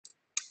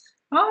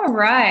All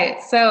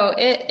right, so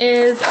it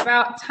is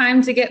about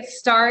time to get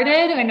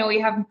started. I know we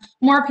have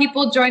more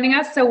people joining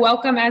us, so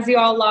welcome as you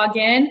all log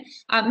in.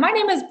 My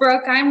name is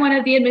Brooke. I'm one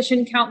of the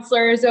admission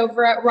counselors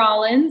over at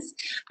Rollins.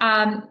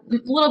 A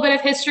little bit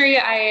of history.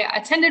 I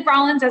attended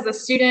Rollins as a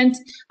student,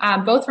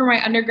 both for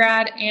my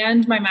undergrad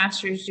and my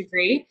master's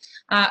degree.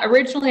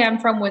 Originally, I'm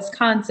from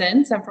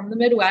Wisconsin, so I'm from the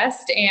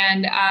Midwest,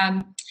 and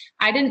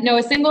I didn't know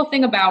a single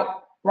thing about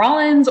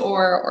Rollins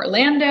or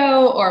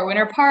Orlando or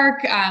Winter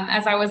Park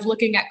as I was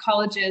looking at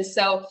colleges.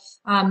 So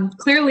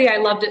clearly I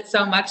loved it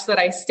so much that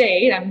I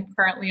stayed. I'm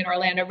currently an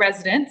Orlando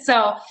resident.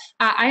 So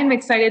I am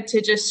excited to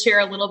just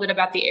share a little bit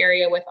about the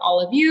area with all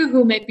of you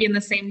who may be in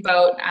the same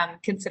boat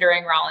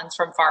considering Rollins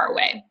from far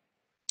away.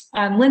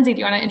 Lindsay, do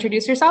you want to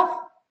introduce yourself?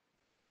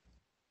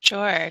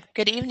 Sure.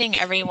 Good evening,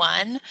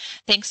 everyone.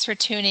 Thanks for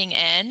tuning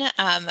in.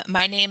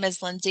 My name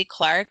is Lindsay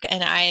Clark,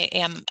 and I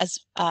am,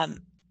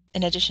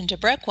 in addition to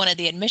Brooke, one of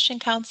the admission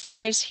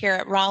counselors here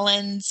at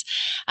Rollins.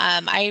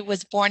 I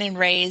was born and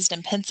raised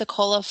in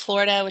Pensacola,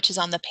 Florida, which is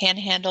on the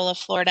panhandle of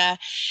Florida.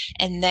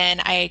 And then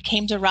I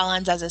came to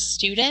Rollins as a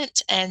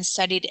student and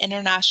studied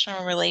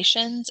international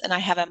relations, and I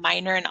have a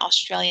minor in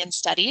Australian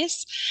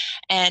studies.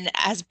 And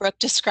as Brooke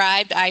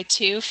described, I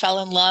too fell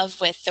in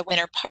love with the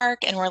Winter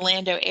Park and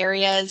Orlando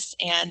areas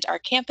and our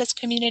campus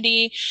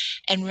community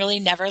and really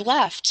never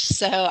left.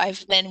 So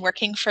I've been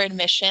working for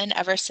admission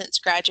ever since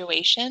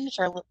graduation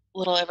for a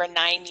little over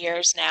 9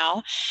 years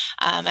now.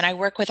 And I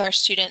work with our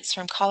students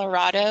from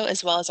Colorado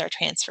as well as our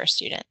transfer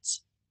students.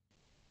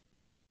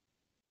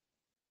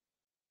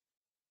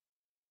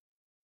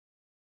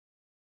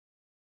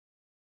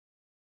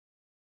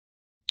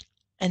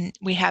 And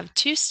we have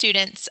two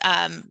students,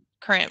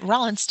 current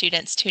Rollins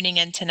students tuning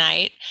in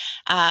tonight.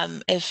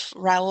 If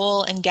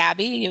Raul and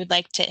Gabby, you would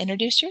like to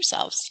introduce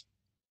yourselves.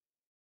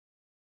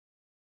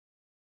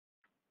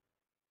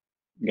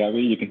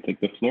 Gabby, you can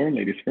take the floor.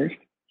 Ladies first.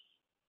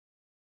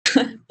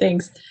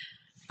 Thanks.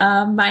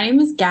 My name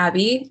is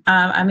Gabby.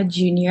 I'm a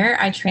junior.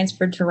 I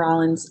transferred to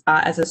Rollins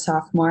as a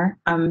sophomore.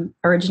 I'm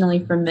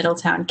originally from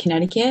Middletown,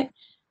 Connecticut,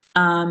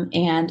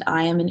 and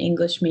I am an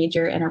English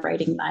major and a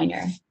writing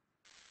minor.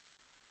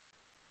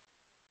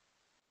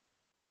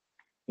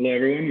 Hello,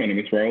 everyone. My name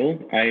is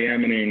Raul. I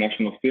am an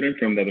international student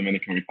from the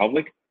Dominican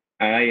Republic.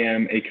 I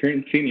am a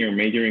current senior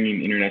majoring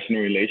in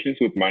international relations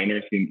with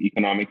minors in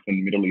economics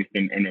and Middle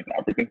Eastern and North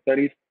African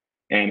studies.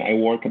 And I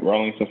work at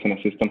Rollins as an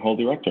assistant hall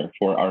director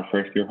for our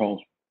first year halls.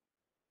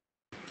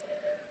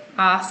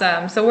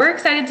 Awesome. So we're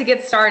excited to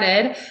get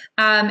started.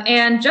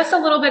 And just a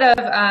little bit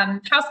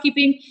of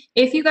housekeeping.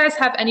 If you guys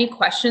have any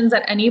questions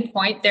at any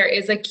point, there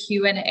is a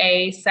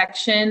Q&A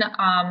section.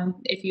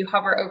 If you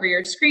hover over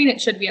your screen,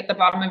 it should be at the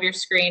bottom of your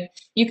screen.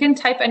 You can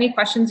type any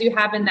questions you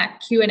have in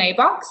that Q&A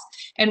box,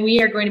 and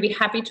we are going to be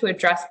happy to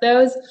address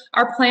those.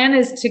 Our plan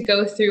is to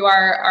go through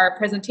our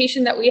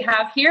presentation that we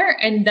have here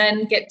and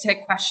then get to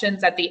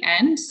questions at the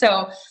end.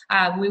 So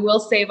we will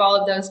save all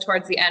of those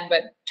towards the end,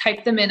 but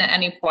type them in at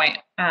any point.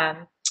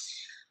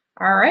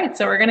 All right,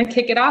 so we're going to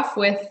kick it off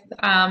with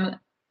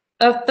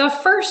the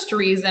first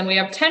reason. We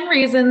have 10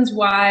 reasons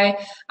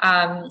why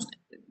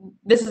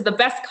this is the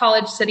best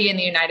college city in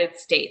the United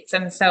States.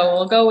 And so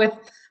we'll go with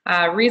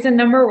reason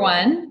number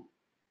 1,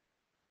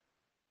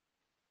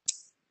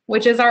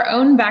 which is our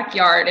own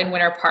backyard in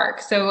Winter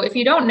Park. So if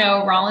you don't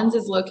know, Rollins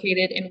is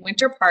located in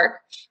Winter Park,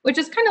 which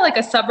is kind of like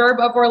a suburb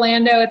of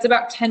Orlando. It's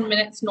about 10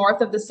 minutes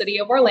north of the city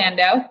of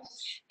Orlando.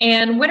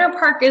 And Winter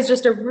Park is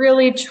just a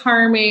really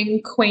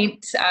charming,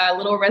 quaint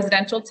little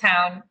residential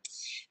town.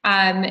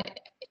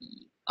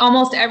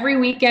 Almost every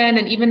weekend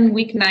and even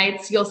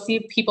weeknights, you'll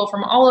see people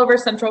from all over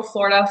Central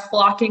Florida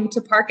flocking to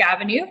Park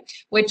Avenue,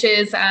 which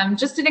is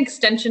just an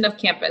extension of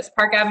campus.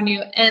 Park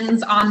Avenue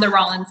ends on the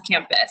Rollins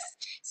campus.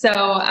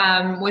 So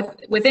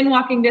within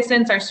walking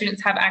distance, our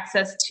students have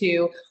access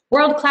to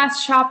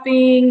world-class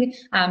shopping,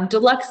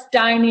 deluxe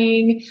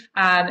dining,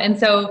 and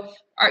so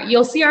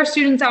you'll see our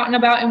students out and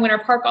about in Winter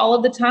Park all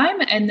of the time,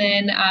 and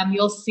then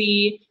you'll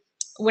see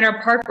Winter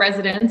Park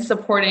residents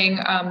supporting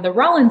the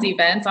Rollins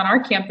events on our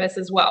campus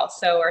as well.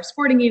 So our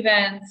sporting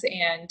events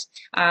and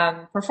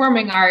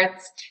performing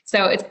arts.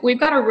 So we've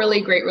got a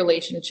really great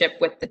relationship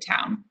with the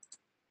town.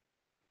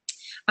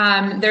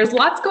 There's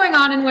lots going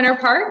on in Winter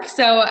Park.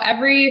 So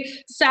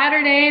every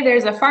Saturday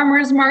there's a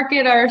farmer's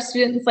market our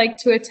students like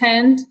to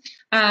attend.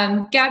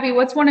 Gabby,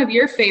 what's one of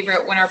your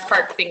favorite Winter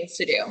Park things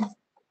to do?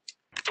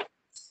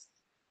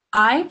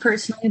 I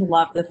personally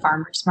love the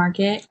farmers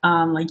market.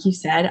 Like you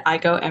said, I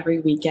go every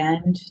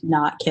weekend,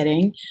 not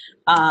kidding.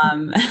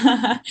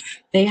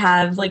 They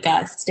have like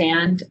a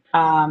stand.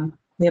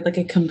 They have like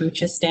a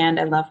kombucha stand.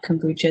 I love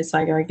kombucha, so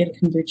I go get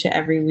a kombucha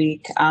every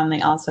week.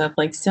 They also have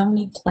like so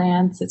many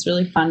plants. It's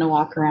really fun to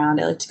walk around.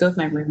 I like to go with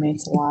my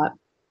roommates a lot.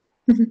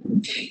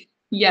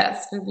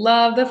 Yes, we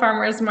love the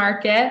farmers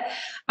market.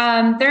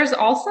 There's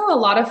also a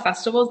lot of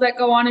festivals that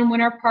go on in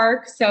Winter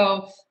Park.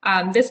 So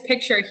this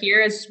picture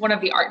here is one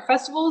of the art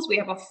festivals. We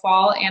have a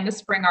fall and a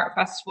spring art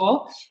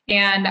festival.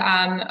 And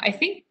I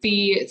think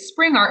the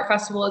spring art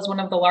festival is one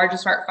of the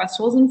largest art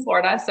festivals in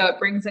Florida. So it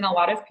brings in a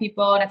lot of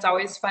people and it's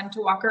always fun to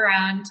walk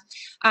around.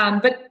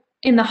 But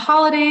in the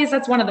holidays,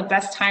 that's one of the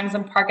best times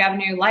when Park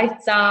Avenue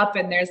lights up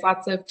and there's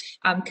lots of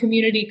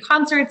community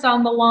concerts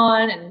on the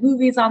lawn and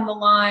movies on the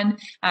lawn.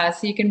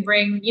 So you can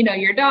bring,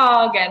 your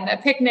dog and a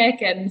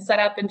picnic and set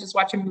up and just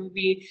watch a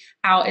movie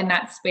out in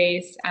that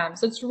space.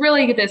 So it's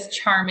really this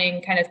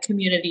charming kind of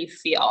community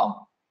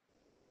feel.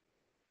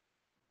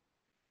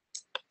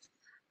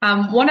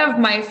 One of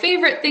my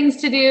favorite things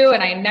to do,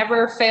 and I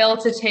never fail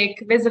to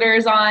take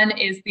visitors on,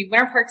 is the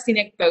Winter Park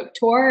Scenic Boat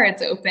Tour.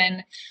 It's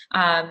open,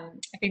 I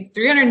think,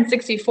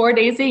 364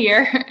 days a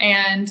year,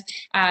 and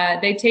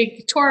they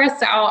take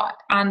tourists out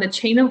on the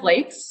chain of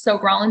lakes.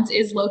 So Rawlins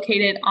is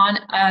located on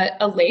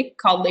a lake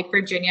called Lake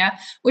Virginia,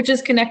 which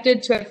is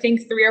connected to, I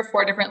think, 3 or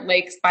 4 different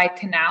lakes by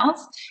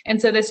canals. And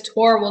so this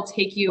tour will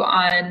take you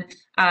on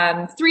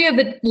 3 of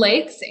the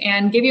lakes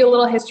and give you a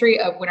little history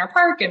of Winter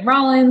Park and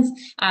Rawlins.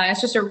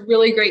 It's just a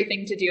really great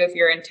thing to do if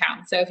you're in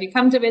town. So if you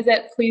come to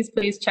visit, please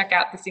check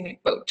out the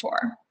Scenic Boat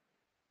Tour.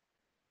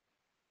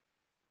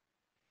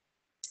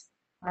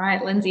 All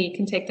right, Lindsay, you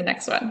can take the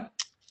next one.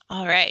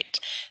 All right.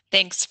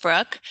 Thanks,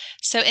 Brooke.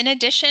 So in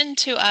addition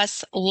to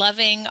us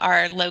loving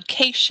our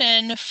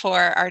location for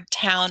our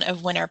town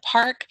of Winter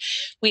Park,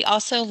 we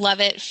also love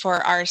it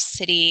for our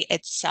city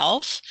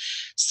itself.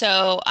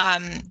 So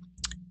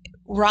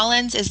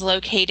Rawlins is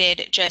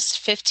located just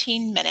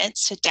 15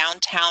 minutes to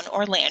downtown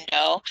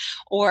Orlando,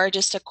 or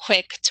just a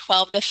quick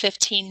 12 to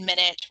 15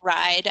 minute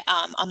ride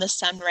on the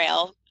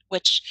Sunrail,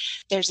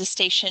 which there's a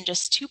station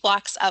just 2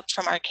 blocks up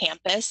from our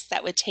campus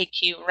that would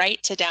take you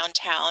right to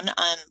downtown,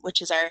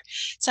 which is our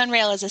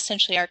Sunrail is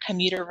essentially our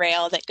commuter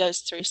rail that goes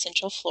through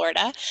Central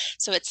Florida.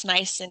 So it's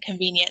nice and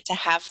convenient to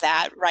have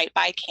that right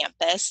by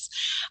campus.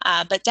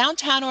 But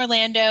downtown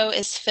Orlando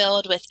is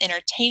filled with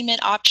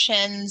entertainment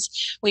options.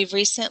 We've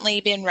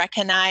recently been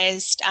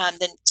recognized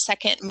the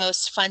 2nd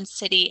most fun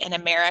city in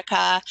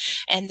America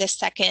and the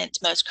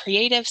 2nd most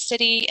creative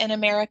city in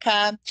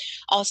America.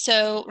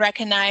 Also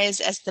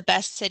recognized as the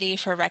best city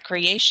for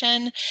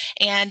recreation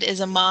and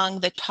is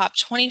among the top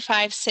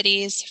 25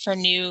 cities for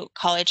new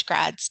college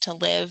grads to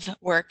live,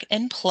 work,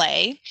 and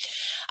play.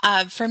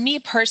 For me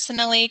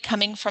personally,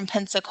 coming from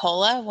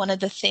Pensacola, one of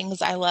the things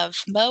I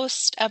love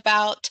most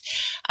about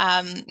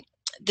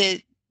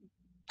the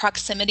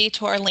proximity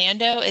to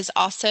Orlando is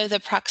also the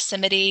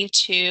proximity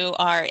to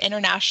our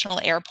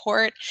international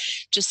airport,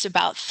 just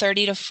about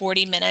 30 to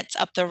 40 minutes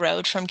up the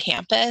road from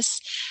campus.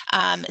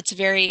 It's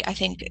very, I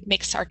think,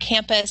 makes our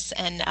campus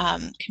and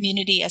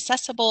community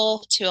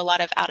accessible to a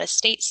lot of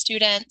out-of-state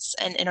students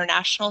and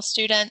international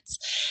students,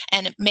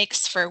 and it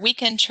makes for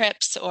weekend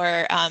trips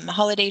or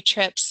holiday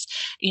trips,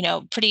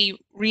 pretty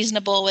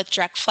reasonable with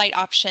direct flight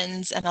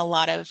options and a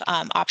lot of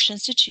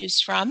options to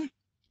choose from. You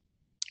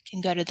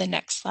can go to the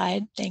next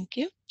slide. Thank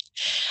you.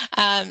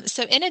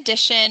 So in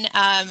addition,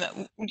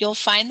 you'll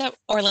find that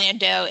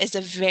Orlando is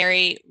a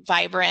very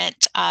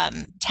vibrant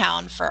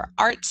town for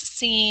arts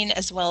scene,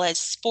 as well as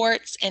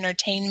sports,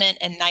 entertainment,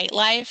 and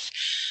nightlife.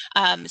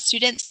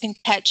 Students can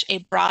catch a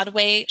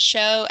Broadway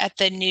show at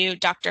the new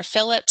Dr.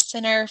 Phillips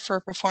Center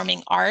for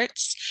Performing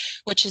Arts,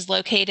 which is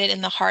located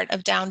in the heart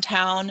of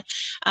downtown.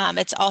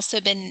 It's also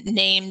been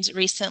named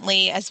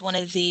recently as one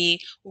of the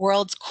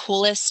world's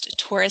coolest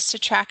tourist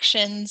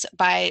attractions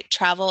by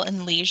Travel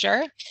and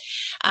Leisure.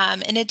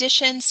 In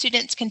addition,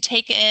 students can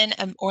take in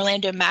an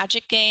Orlando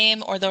Magic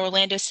game or the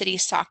Orlando City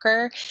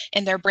Soccer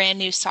in their brand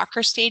new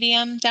soccer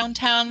stadium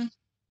downtown.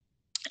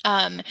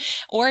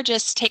 Or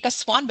just take a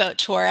swan boat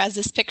tour, as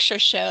this picture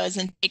shows,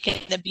 and take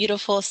in the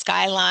beautiful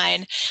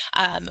skyline,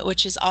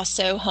 which is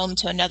also home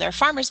to another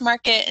farmers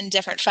market and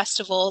different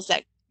festivals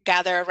that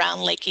gather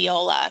around Lake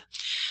Eola.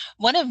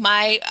 One of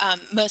my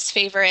most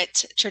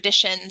favorite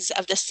traditions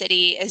of the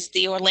city is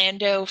the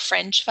Orlando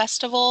Fringe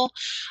Festival.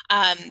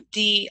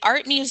 The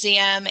Art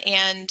Museum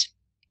and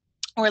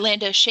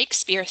Orlando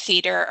Shakespeare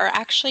Theater are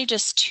actually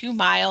just 2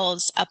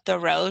 miles up the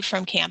road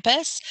from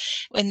campus,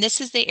 and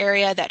this is the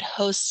area that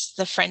hosts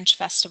the Fringe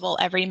Festival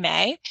every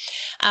May.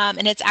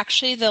 And it's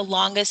actually the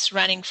longest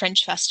running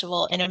Fringe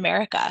Festival in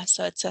America,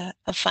 so it's a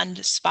fun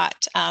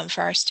spot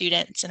for our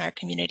students and our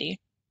community.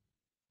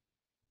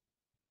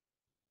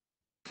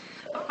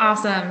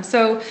 Awesome.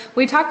 So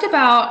we talked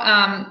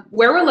about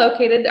where we're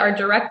located, our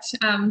direct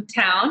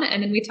town,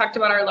 and then we talked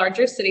about our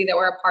larger city that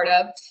we're a part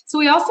of. So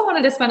we also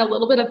wanted to spend a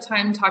little bit of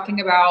time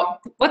talking about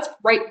what's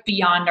right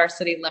beyond our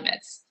city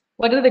limits.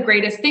 One of the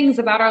greatest things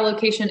about our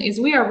location is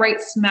we are right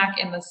smack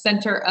in the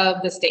center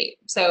of the state.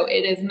 So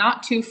it is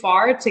not too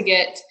far to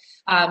get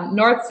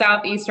north,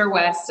 south, east, or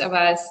west of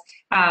us,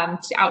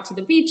 out to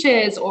the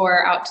beaches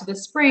or out to the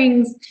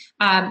springs.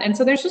 And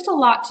so there's just a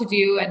lot to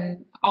do.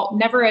 And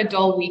never a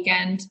dull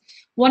weekend.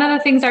 One of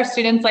the things our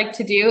students like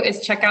to do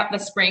is check out the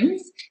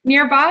springs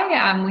nearby.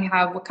 We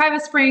have Wekiva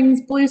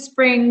Springs, Blue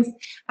Springs,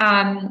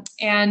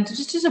 and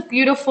just a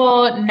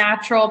beautiful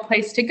natural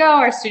place to go.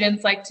 Our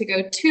students like to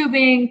go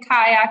tubing,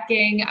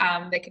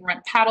 kayaking, they can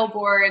rent paddle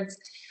boards.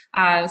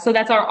 So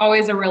that's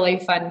always a really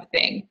fun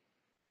thing.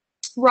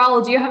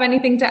 Raul, do you have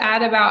anything to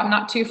add about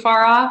not too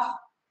far off?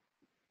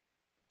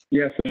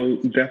 Yeah, so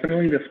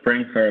definitely the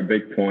springs are a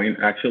big point.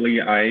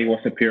 Actually, I was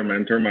a peer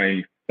mentor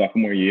my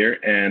sophomore year,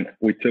 and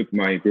we took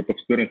my group of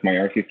students, my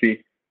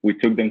RCC, we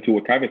took them to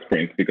Wekiva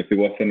Springs because it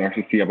was an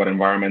RCC about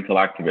environmental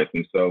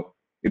activism. So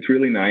it's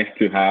really nice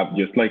to have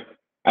just like,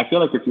 I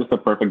feel like it's just a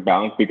perfect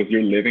balance because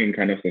you're living in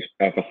kind of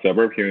a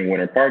suburb here in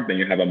Winter Park, then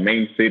you have a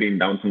main city in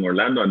downtown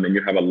Orlando, and then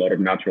you have a lot of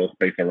natural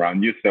space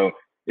around you. So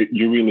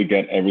you really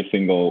get every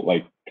single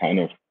like kind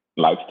of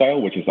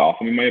lifestyle, which is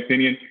awesome in my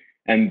opinion.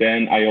 And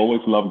then I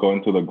always love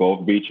going to the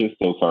Gulf beaches.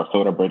 So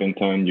Sarasota,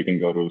 Bradenton, you can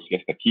go to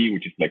Siesta Key,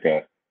 which is like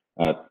a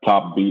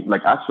top beach,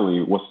 like actually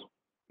it was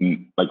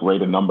like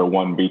rated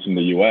 #1 beach in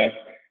the US.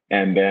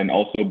 And then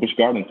also Busch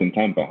Gardens in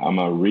Tampa. I'm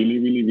a really,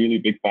 really, really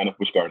big fan of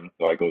Busch Gardens,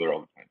 so I go there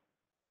all the time.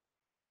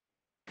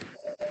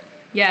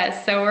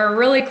 Yes, so we're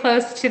really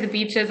close to the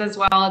beaches as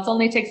well. It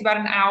only takes about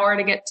an hour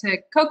to get to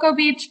Cocoa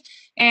Beach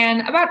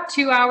and about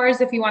 2 hours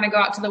if you want to go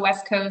out to the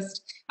West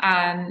Coast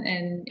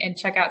and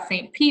check out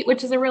St. Pete,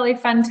 which is a really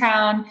fun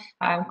town.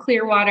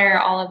 Clearwater,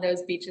 all of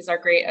those beaches are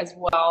great as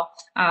well.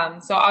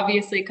 So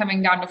obviously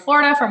coming down to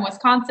Florida from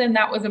Wisconsin,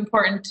 that was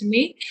important to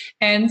me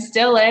and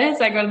still is.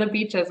 I go to the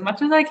beach as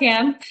much as I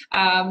can,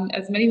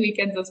 as many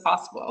weekends as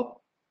possible.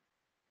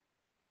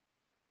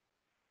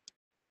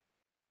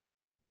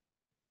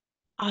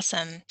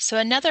 Awesome. So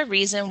another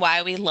reason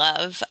why we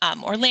love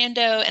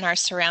Orlando and our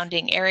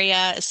surrounding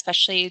area,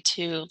 especially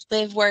to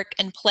live, work,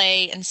 and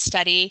play and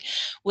study,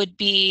 would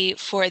be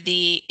for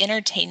the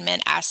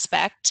entertainment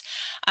aspect.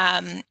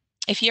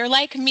 If you're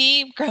like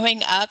me,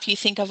 growing up, you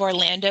think of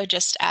Orlando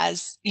just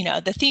as, you know,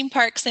 the theme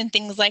parks and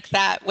things like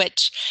that,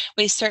 which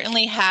we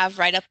certainly have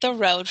right up the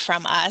road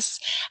from us.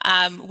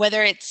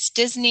 Whether it's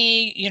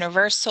Disney,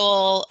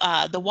 Universal,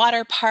 the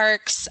water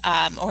parks,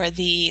 or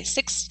the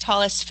 6th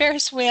tallest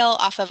Ferris wheel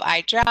off of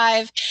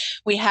I-Drive,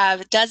 we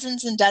have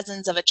dozens and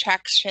dozens of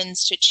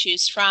attractions to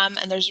choose from,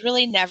 and there's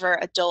really never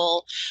a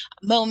dull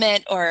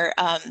moment or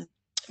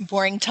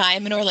boring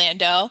time in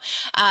Orlando.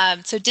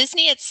 So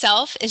Disney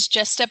itself is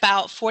just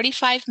about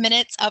 45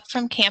 minutes up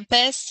from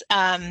campus,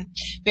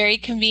 very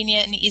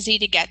convenient and easy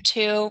to get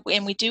to.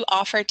 And we do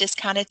offer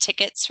discounted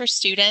tickets for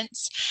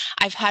students.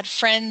 I've had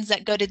friends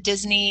that go to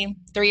Disney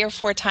 3 or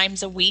 4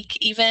 times a week,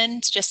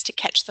 even just to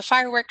catch the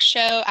fireworks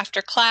show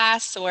after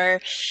class or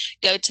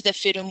go to the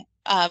food and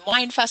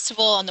wine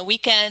festival on the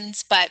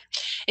weekends. But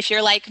if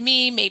you're like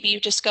me, maybe you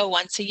just go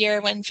once a year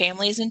when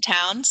family's in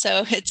town.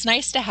 So it's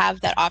nice to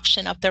have that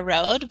option up the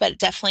road, but it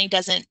definitely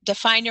doesn't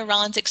define your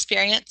Rollins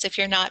experience if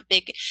you're not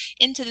big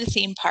into the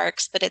theme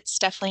parks, but it's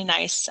definitely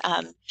nice,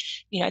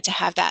 you know, to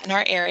have that in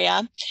our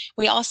area.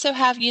 We also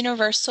have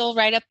Universal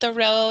right up the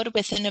road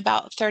within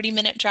about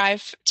 30-minute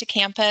drive to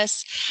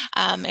campus.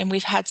 And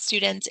we've had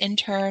students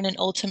intern and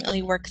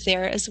ultimately work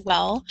there as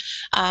well.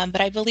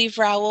 But I believe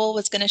Raul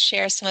was going to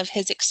share some of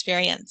his experience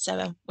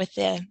with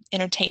the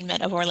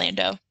entertainment of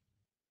Orlando.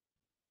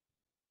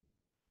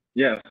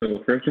 Yeah,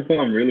 so first of all,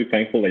 I'm really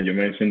thankful that you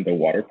mentioned the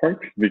water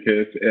parks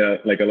because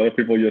like a lot of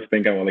people just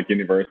think about like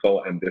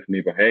Universal and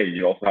Disney, but hey,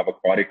 you also have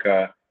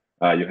Aquatica,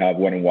 you have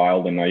Wet n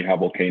Wild, and now you have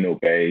Volcano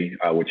Bay,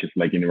 which is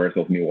like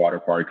Universal's new water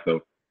park. So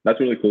that's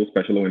really cool,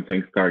 especially when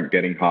things start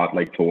getting hot,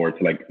 like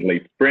towards like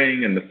late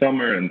spring and the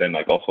summer, and then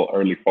like also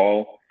early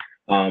fall.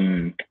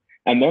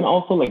 And then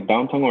also like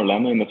downtown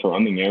Orlando and the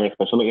surrounding area,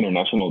 especially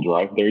International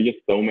Drive, there are just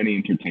so many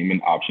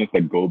entertainment options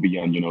that go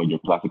beyond, you know, your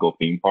classical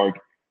theme park.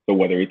 So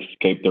whether it's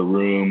Escape the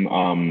Room,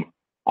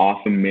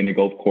 awesome mini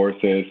golf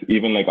courses,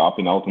 even like up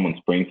in Altamont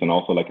Springs and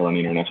also like around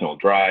International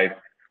Drive.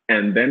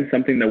 And then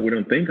something that we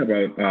don't think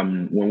about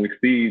when we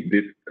see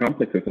these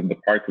complexes of the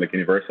parks like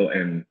Universal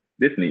and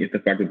Disney is the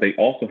fact that they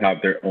also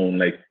have their own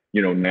like,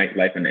 you know,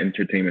 nightlife and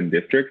entertainment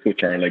districts,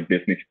 which are like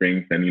Disney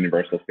Springs and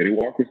Universal City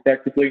Walk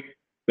respectively.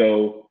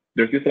 So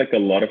there's just like a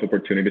lot of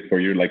opportunities for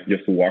you, like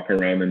just to walk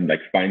around and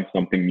like find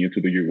something new to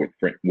do with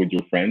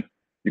your friends.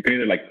 You can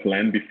either like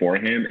plan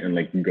beforehand and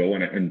like go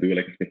and do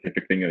like a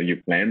specific thing that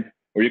you planned,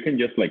 or you can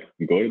just like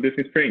go to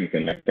Disney Springs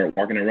and like start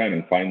walking around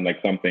and find like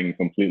something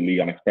completely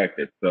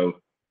unexpected. So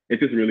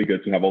it's just really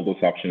good to have all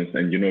those options,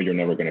 and you know you're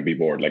never going to be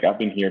bored. Like I've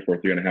been here for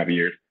 3.5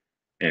 years,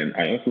 and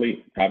I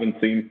honestly haven't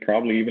seen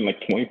probably even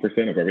like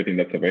 20% of everything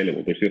that's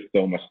available. There's just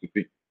so much to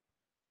see.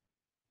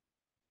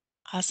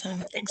 Awesome.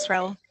 Thanks,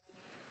 Raul.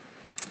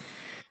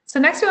 So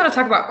next we want to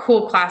talk about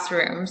cool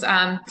classrooms.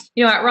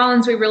 You know, at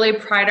Rollins, we really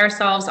pride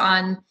ourselves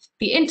on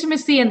the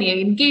intimacy and the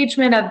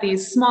engagement of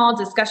these small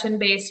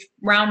discussion-based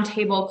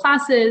roundtable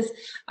classes.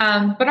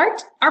 But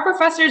our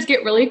professors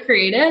get really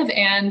creative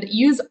and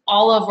use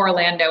all of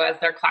Orlando as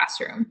their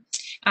classroom.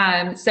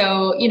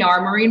 So, you know,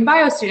 our marine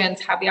bio students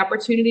have the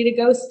opportunity to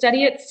go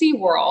study at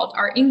SeaWorld.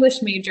 Our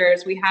English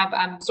majors, we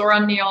have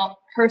Zora Neale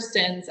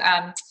Hurston's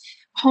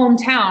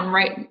hometown,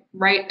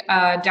 right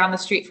down the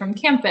street from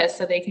campus,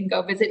 so they can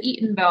go visit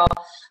Eatonville.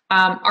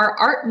 Our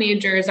art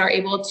majors are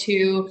able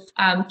to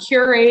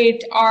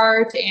curate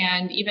art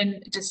and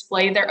even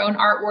display their own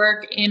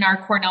artwork in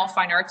our Cornell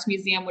Fine Arts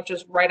Museum, which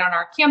is right on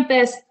our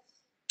campus.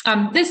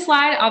 This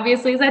slide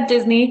obviously is at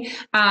Disney,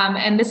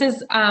 and this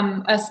is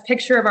a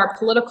picture of our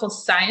political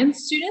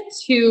science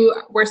students who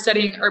were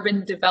studying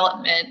urban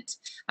development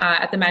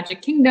at the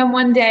Magic Kingdom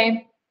one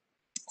day.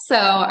 So,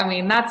 I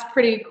mean, that's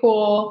pretty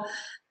cool.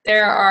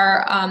 There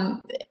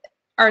are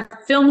our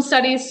film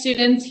studies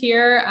students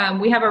here.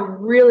 We have a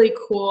really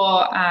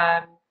cool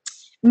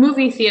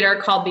movie theater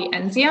called the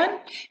Enzian,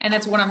 and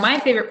it's one of my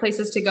favorite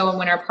places to go in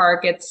Winter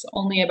Park. It's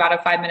only about a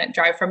 5-minute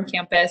drive from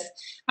campus.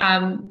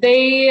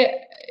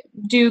 They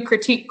do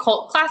critique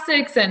cult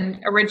classics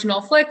and original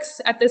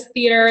flicks at this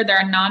theater. They're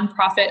a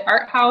nonprofit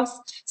art house,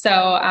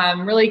 so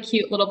really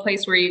cute little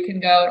place where you can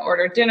go and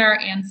order dinner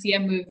and see a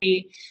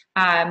movie.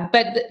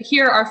 But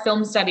here are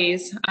film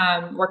studies.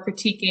 We're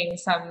critiquing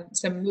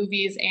some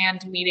movies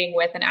and meeting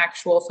with an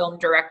actual film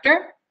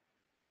director.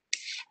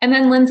 And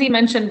then Lindsay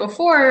mentioned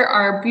before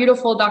our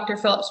beautiful Dr.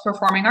 Phillips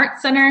Performing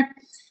Arts Center.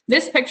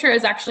 This picture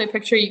is actually a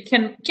picture you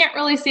can't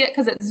really see it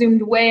because it's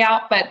zoomed way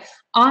out, but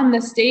on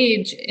the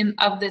stage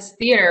of this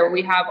theater,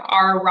 we have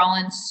our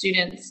Rollins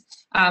students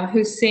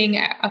who sing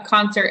a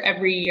concert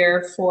every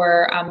year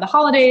for the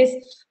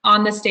holidays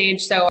on the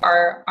stage. So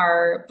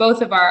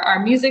both of our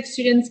music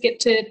students get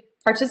to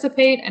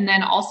participate, and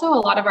then also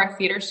a lot of our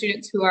theater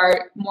students who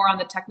are more on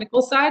the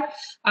technical side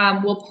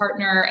will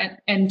partner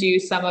and do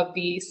some of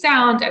the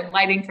sound and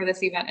lighting for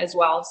this event as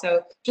well.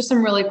 So just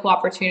some really cool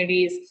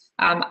opportunities.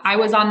 I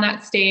was on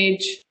that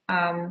stage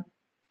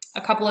a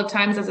couple of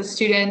times as a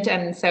student,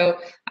 and so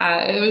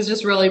it was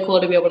just really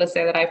cool to be able to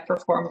say that I've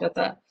performed at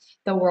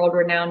the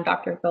world-renowned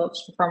Dr.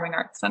 Phillips Performing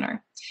Arts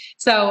Center.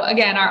 So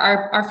again,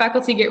 our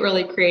faculty get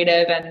really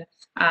creative and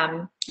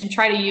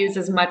try to use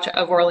as much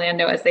of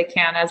Orlando as they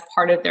can as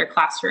part of their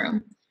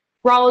classroom.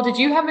 Raul, did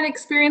you have an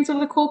experience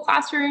with a cool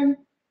classroom?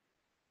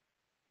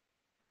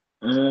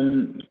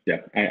 Yeah,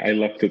 I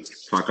love to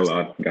talk a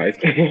lot, guys.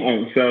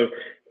 So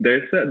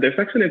there's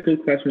actually a cool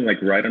classroom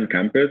like right on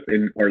campus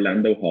in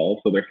Orlando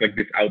Hall. So there's like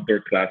this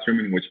outdoor classroom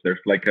in which there's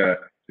like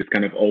this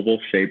kind of oval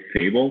shaped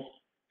table.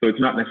 So it's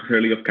not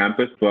necessarily off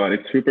campus, but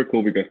it's super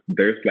cool because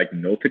there's like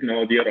no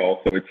technology at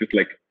all. So it's just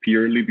like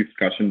purely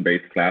discussion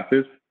based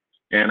classes.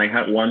 And I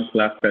had one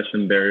class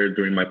session there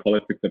during my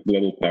Politics of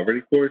Global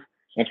Poverty course.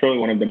 That's probably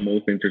one of the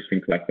most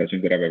interesting class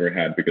sessions that I've ever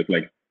had because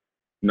like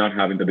not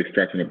having the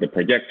distraction of the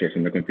projectors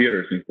and the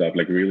computers and stuff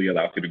like really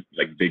allows you to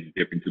like dig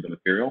deep into the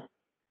material.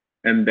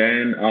 And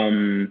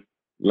then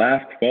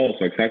last fall,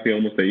 so exactly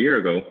almost a year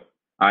ago,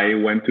 I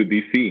went to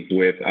DC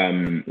with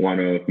one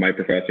of my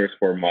professors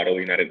for Model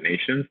United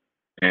Nations.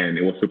 And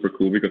it was super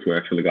cool because we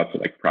actually got to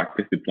like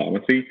practice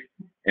diplomacy.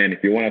 And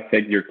if you want to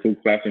take your cool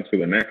classrooms to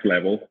the next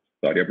level,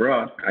 study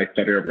abroad. I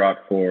studied abroad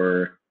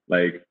for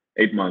like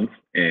 8 months,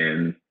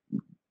 and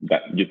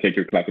that you take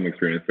your classroom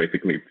experience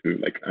basically to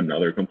like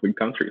another complete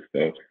country.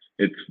 So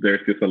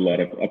there's just a lot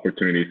of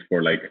opportunities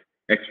for like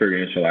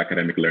experiential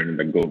academic learning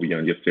that go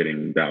beyond just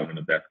sitting down on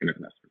a desk in a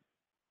classroom.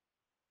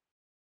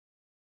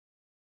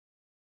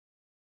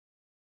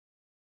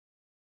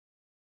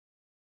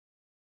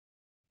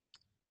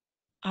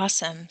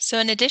 Awesome. So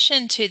in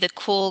addition to the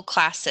cool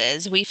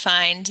classes, we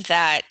find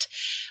that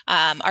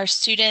our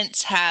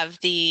students have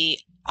the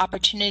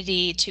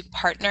opportunity to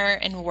partner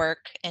and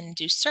work and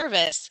do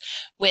service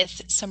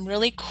with some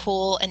really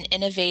cool and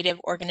innovative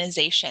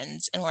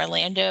organizations in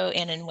Orlando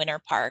and in Winter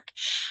Park.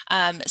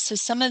 So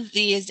some of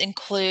these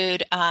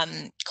include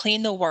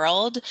Clean the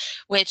World,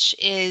 which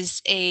is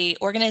an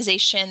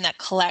organization that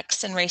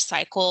collects and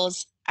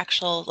recycles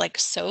actual like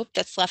soap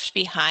that's left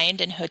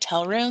behind in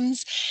hotel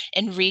rooms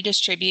and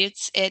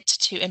redistributes it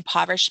to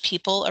impoverished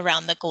people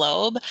around the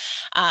globe.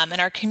 And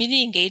our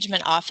community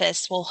engagement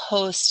office will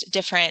host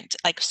different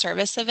like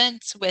service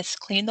events with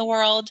Clean the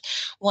World,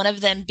 one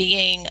of them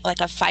being like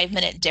a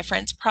 5-minute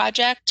difference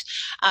project.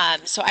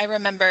 So I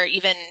remember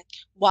even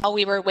while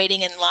we were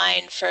waiting in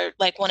line for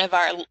like one of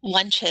our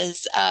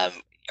lunches,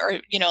 or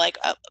like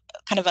a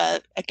kind of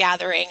a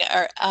gathering,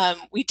 or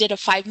we did a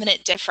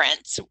 5-minute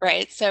difference,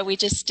 right? So we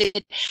just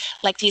did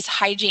like these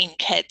hygiene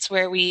kits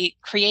where we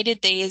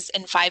created these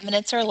in 5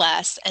 minutes or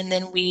less, and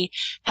then we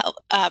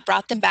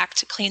brought them back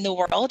to Clean the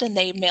World, and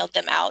they mailed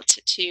them out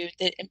to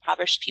the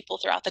impoverished people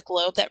throughout the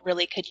globe that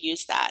really could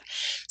use that.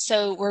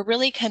 So we're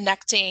really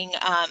connecting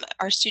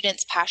our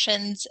students'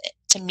 passions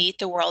to meet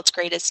the world's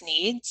greatest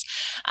needs.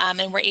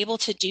 And we're able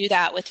to do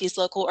that with these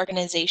local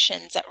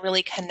organizations that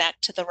really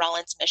connect to the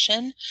Rollins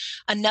mission.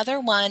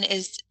 Another one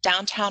is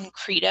Downtown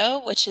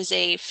Credo, which is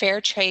a fair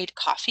trade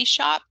coffee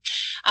shop.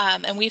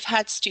 And we've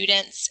had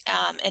students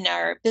in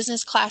our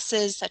business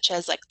classes, such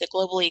as like the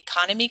global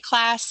economy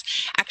class,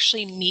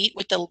 actually meet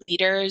with the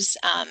leaders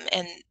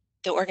and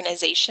the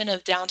organization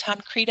of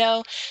Downtown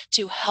Credo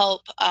to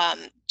help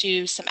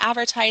do some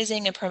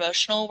advertising and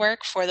promotional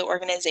work for the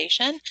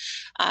organization.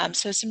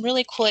 So some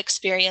really cool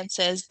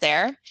experiences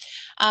there.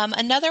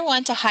 Another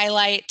one to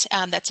highlight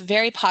that's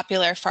very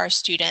popular for our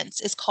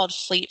students is called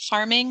Fleet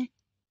Farming.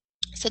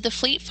 So the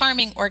Fleet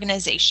Farming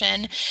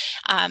organization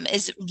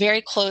is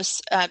very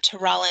close to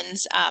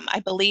Rollins.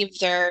 I believe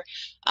they're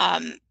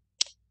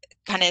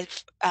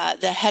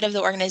the head of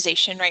the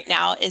organization right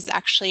now is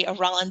actually a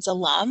Rollins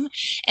alum.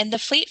 And the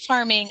Fleet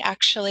Farming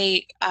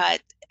actually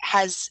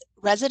has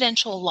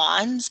residential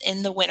lawns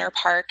in the Winter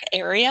Park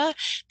area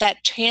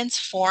that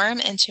transform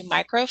into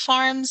micro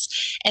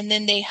farms, and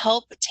then they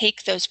help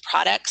take those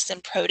products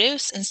and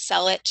produce and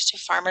sell it to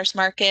farmers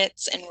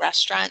markets and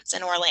restaurants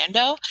in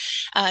Orlando.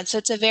 So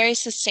it's a very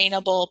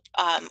sustainable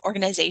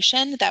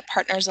organization that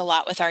partners a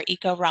lot with our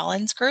Eco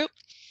Rollins group.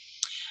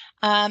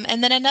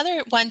 And then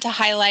another one to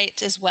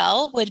highlight as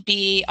well would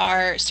be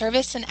our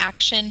service and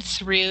action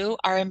through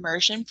our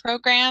immersion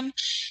program.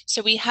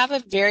 So we have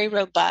a very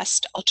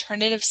robust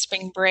alternative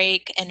spring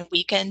break and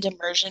weekend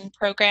immersion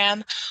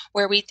program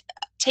where we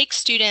take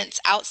students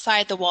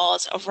outside the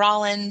walls of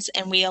Rollins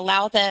and we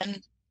allow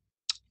them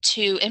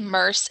to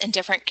immerse in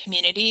different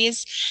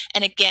communities.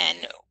 And again,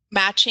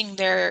 matching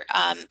their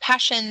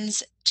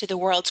passions to the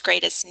world's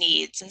greatest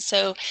needs. And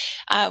so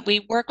we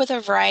work with a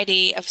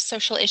variety of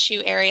social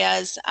issue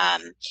areas,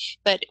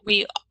 but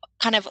we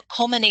kind of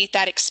culminate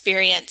that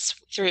experience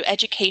through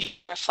education,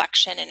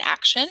 reflection, and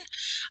action.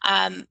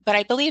 But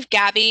I believe,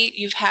 Gabby,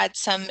 you've had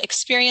some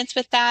experience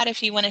with that,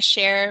 if you want to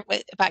share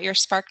about your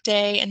Spark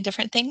Day and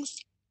different things.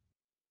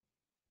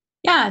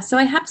 Yeah, so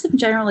I have some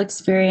general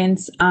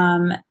experience.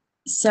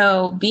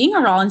 So being a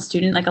Rollins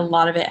student, like a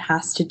lot of it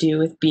has to do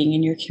with being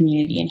in your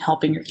community and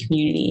helping your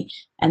community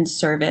and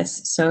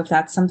service. So if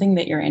that's something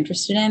that you're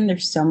interested in,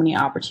 there's so many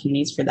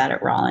opportunities for that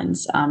at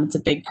Rollins. It's a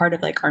big part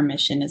of like our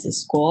mission as a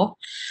school.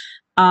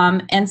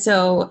 And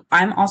so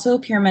I'm also a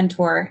peer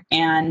mentor,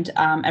 and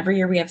every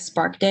year we have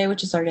Spark Day,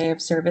 which is our day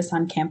of service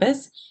on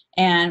campus.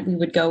 And we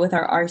would go with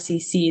our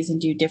RCCs and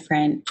do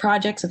different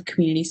projects of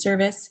community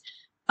service.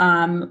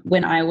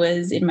 When I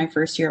was in my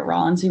first year at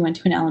Rollins, we went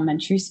to an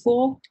elementary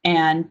school,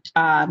 and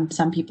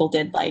some people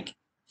did like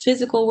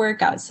physical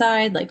work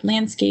outside, like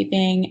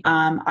landscaping.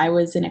 I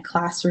was in a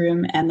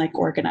classroom and like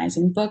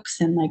organizing books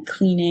and like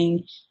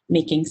cleaning,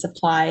 making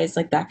supplies,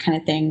 like that kind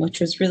of thing, which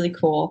was really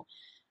cool.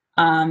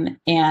 And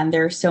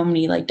there are so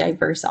many like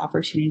diverse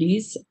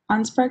opportunities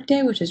on Spark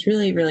Day, which is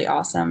really, really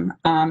awesome.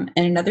 And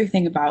another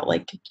thing about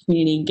like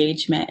community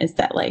engagement is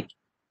that like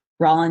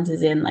Rollins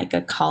is in like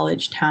a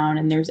college town,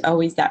 and there's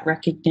always that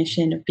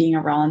recognition of being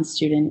a Rollins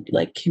student,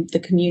 like the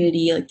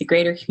community, like the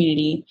greater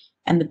community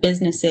and the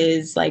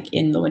businesses like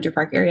in the Winter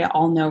Park area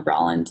all know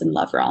Rollins and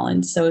love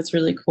Rollins. So it's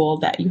really cool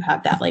that you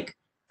have that like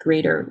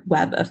greater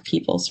web of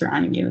people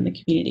surrounding you in the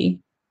community.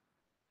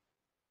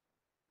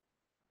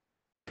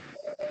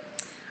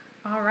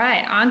 All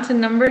right, on to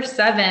number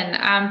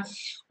 7.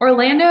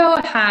 Orlando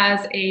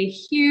has a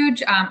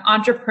huge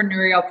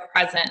entrepreneurial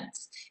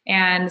presence.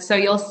 And so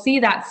you'll see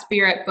that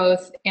spirit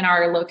both in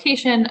our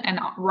location and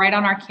right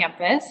on our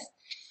campus.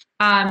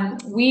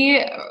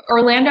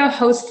 Orlando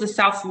hosts the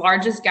South's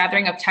largest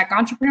gathering of tech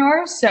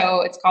entrepreneurs.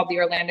 So it's called the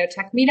Orlando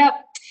Tech Meetup.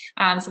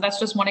 So that's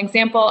just one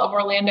example of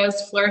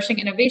Orlando's flourishing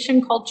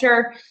innovation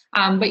culture.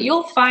 But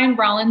you'll find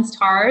Rollins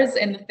TARS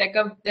in the thick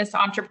of this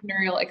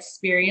entrepreneurial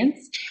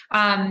experience.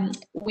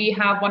 We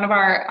have one of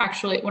our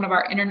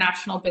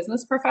international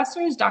business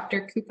professors,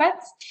 Dr.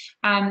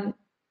 Kupets.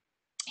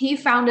 He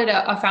founded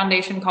a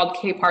foundation called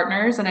K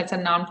Partners, and it's a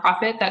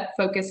nonprofit that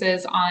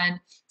focuses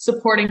on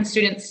supporting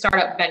student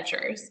startup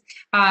ventures.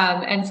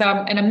 And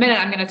so in a minute,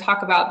 I'm going to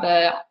talk about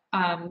the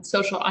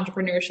social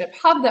entrepreneurship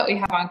hub that we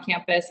have on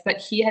campus, but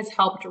he has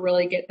helped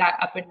really get that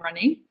up and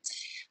running.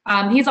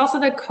 He's also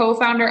the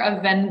co-founder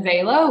of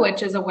Venvelo,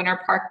 which is a Winter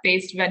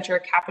Park-based venture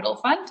capital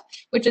fund,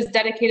 which is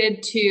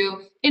dedicated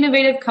to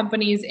innovative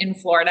companies in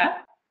Florida.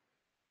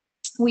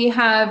 We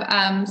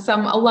have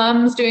some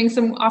alums doing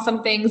some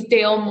awesome things.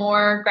 Dale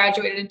Moore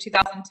graduated in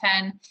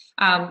 2010.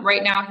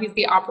 Right now, he's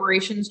the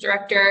operations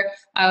director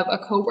of a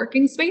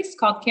co-working space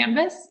called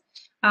Canvas.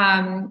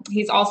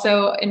 He's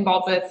also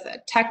involved with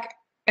Tech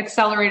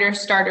Accelerator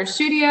Starter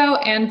Studio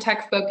and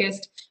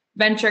tech-focused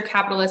venture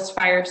capitalist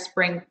Fire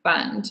Spring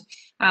Fund.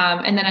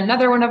 And then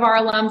another one of our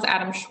alums,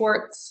 Adam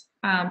Schwartz,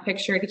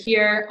 pictured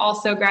here,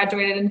 also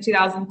graduated in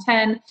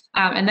 2010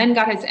 and then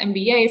got his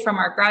MBA from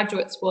our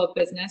Graduate School of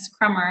Business,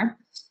 Crummer.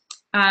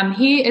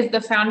 He is the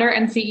founder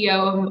and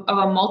CEO of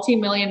a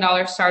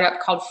multi-million-dollar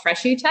startup called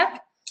Freshie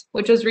Tech,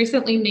 which was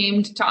recently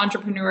named to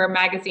Entrepreneur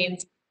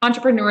Magazine's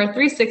Entrepreneur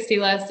 360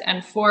 list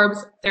and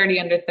Forbes 30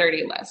 Under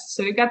 30 list.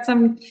 So we've got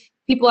some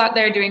people out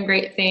there doing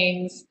great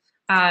things.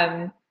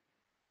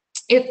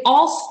 It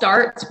all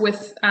starts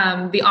with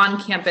the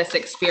on-campus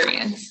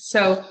experience.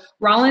 So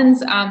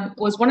Rollins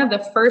was one of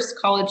the first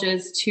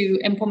colleges to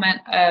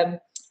implement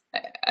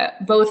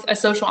both a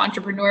social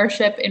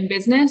entrepreneurship and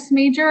business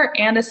major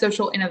and a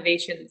social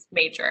innovations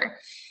major.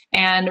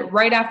 And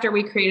right after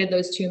we created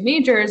those two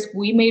majors,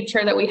 we made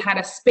sure that we had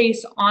a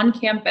space on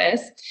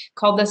campus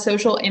called the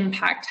Social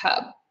Impact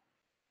Hub.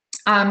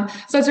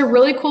 So it's a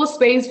really cool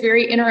space,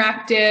 very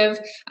interactive.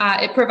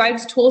 It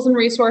provides tools and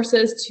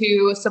resources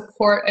to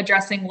support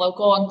addressing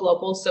local and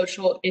global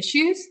social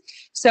issues.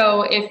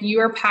 So if you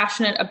are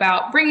passionate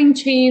about bringing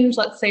change,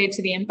 let's say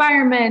to the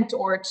environment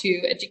or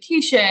to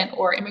education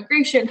or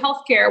immigration,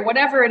 healthcare,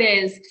 whatever it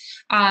is,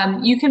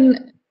 you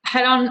can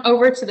head on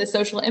over to the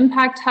Social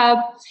Impact Hub,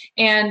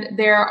 and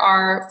there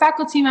are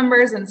faculty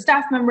members and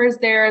staff members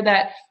there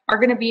that are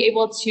going to be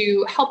able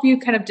to help you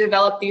kind of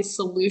develop these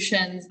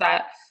solutions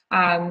that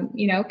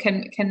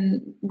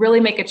can really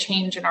make a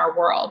change in our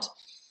world.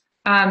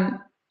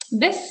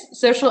 This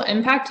Social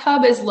Impact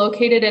Hub is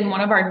located in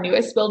one of our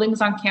newest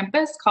buildings on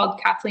campus called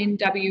Kathleen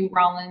W.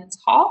 Rollins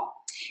Hall.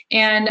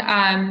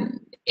 And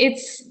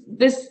this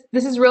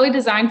is really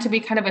designed to be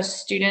kind of a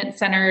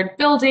student-centered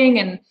building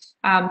and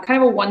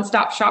kind of a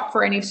one-stop shop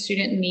for any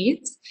student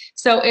needs.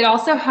 So it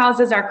also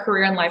houses our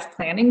career and life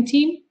planning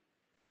team.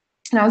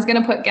 And I was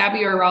going to put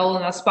Gabby or Raul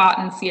in the spot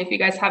and see if you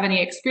guys have any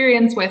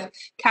experience with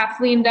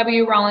Kathleen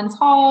W. Rollins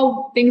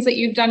Hall, things that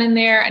you've done in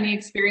there, any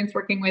experience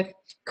working with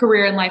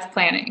career and life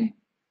planning.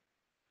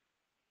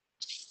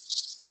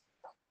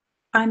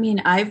 I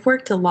mean, I've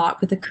worked a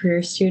lot with the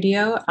Career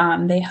Studio.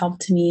 They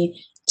helped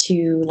me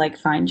to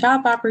find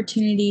job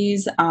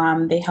opportunities.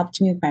 They helped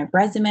me with my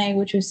resume,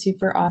 which was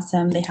super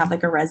awesome. They have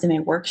a resume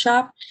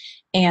workshop,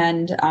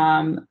 and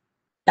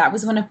that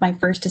was one of my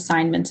first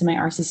assignments in my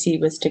RCC,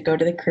 was to go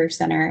to the Career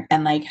Center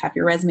and have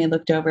your resume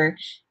looked over.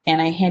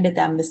 And I handed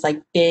them this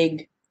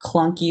big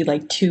clunky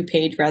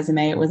 2-page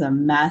resume. It was a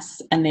mess,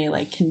 and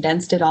they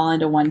condensed it all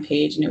into one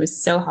page, and it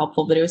was so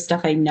helpful, but it was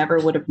stuff I never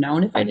would have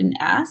known if I didn't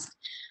ask.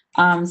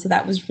 So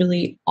that was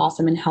really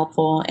awesome and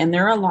helpful. And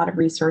there are a lot of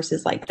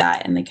resources like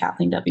that in the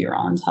Kathleen W.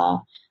 Rollins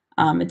Hall.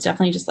 It's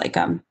definitely just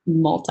a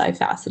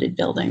multifaceted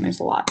building. There's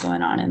a lot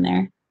going on in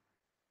there.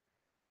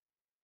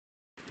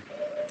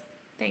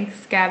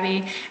 Thanks,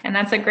 Gabby. And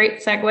that's a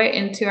great segue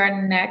into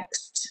our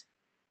next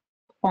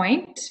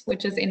point,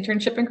 which is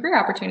internship and career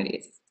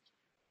opportunities.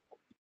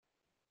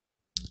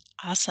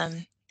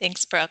 Awesome.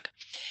 Thanks, Brooke.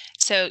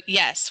 So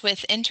yes,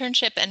 with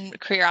internship and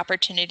career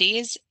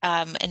opportunities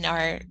in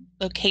our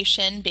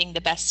location being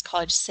the best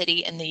college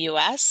city in the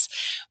US,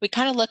 we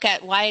kind of look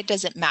at why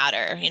does it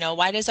matter?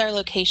 Why does our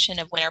location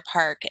of Winter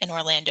Park in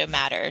Orlando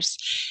matters?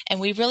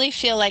 And we really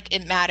feel like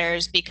it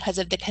matters because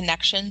of the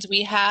connections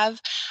we have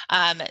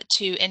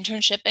to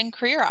internship and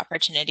career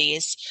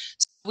opportunities.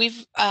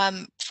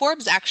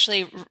 Forbes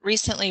actually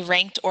recently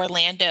ranked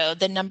Orlando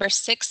the number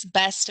 6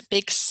 best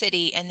big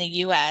city in the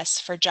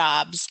US for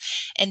jobs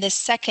and the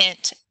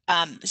second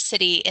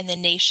city in the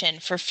nation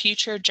for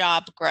future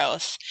job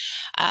growth.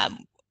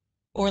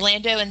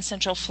 Orlando and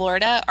Central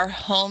Florida are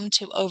home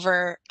to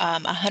over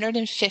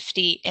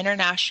 150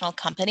 international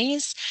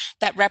companies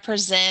that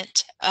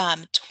represent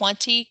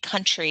 20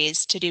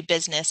 countries to do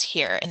business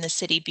here in the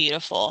City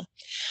Beautiful.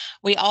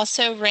 We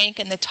also rank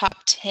in the top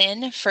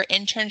 10 for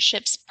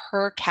internships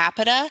per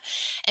capita,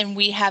 and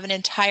we have an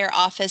entire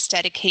office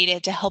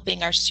dedicated to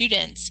helping our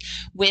students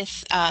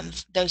with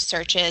those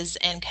searches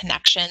and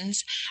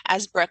connections,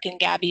 as Brooke and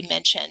Gabby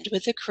mentioned,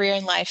 with the career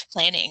and life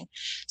planning.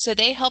 So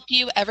they help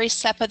you every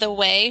step of the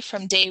way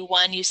from day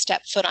one you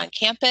step foot on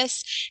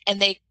campus,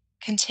 and they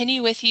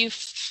continue with you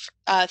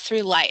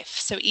through life.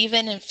 So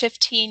even in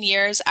 15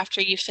 years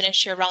after you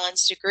finish your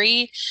Rollins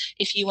degree,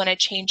 if you want to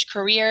change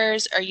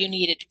careers or you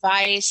need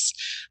advice,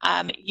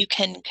 you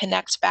can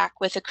connect back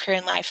with the Career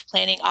and Life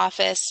Planning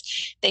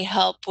Office. They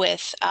help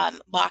with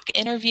mock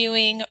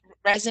interviewing,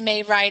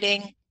 resume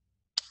writing.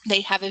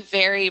 They have a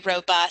very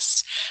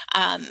robust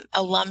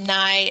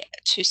alumni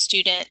to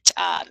student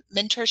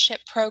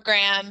mentorship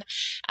program,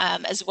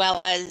 as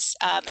well as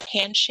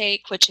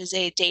Handshake, which is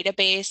a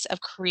database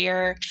of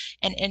career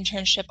and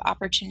internship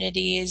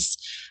opportunities.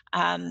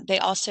 They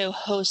also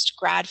host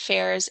grad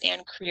fairs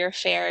and career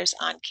fairs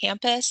on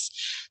campus.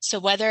 So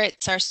whether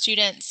it's our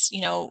students,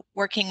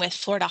 working with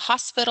Florida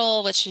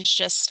Hospital, which is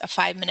just a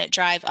 5-minute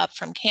drive up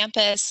from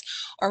campus,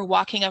 or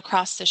walking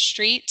across the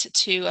street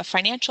to a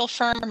financial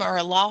firm or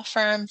a law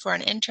firm for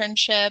an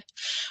internship,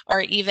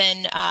 or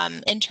even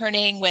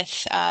interning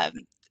with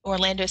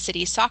Orlando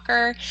City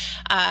Soccer,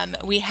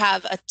 we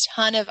have a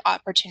ton of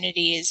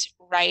opportunities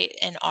right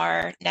in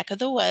our neck of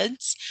the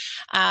woods.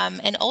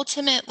 And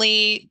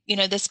ultimately,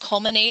 this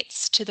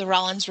culminates to the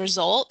Rollins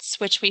results,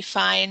 which we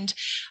find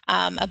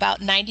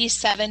about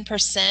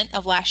 97%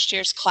 of last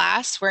year's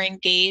class were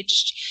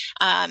engaged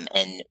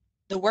in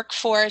the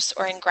workforce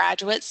or in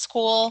graduate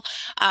school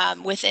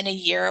within a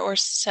year or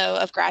so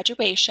of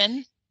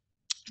graduation.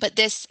 But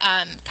this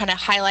kind of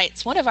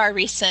highlights one of our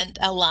recent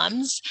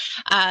alums.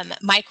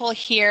 Michael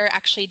here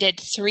actually did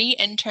 3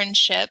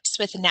 internships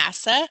with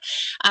NASA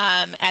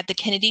at the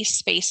Kennedy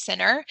Space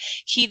Center.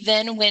 He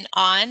then went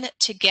on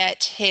to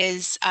get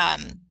his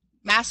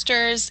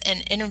master's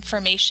in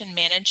information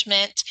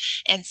management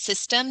and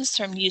systems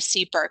from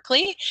UC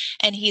Berkeley,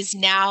 and he's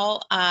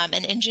now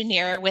an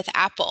engineer with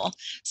Apple.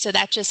 So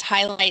that just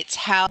highlights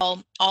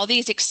how all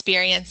these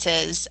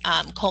experiences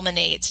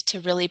culminate to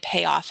really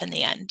pay off in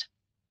the end.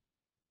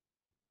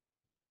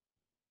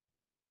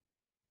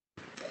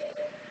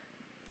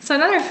 So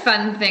another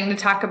fun thing to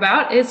talk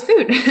about is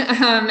food.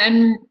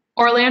 And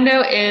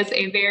Orlando is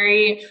a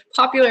very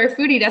popular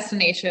foodie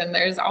destination.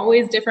 There's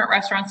always different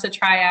restaurants to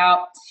try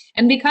out.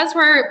 And because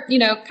we're,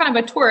 kind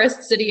of a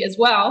tourist city as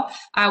well,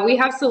 we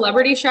have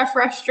celebrity chef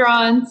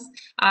restaurants,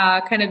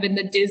 kind of in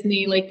the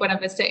Disney Lake Buena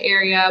Vista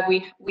area.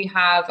 We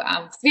have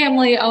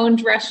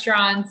family-owned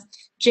restaurants,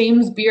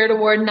 James Beard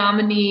Award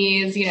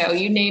nominees,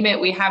 you name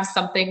it, we have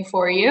something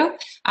for you.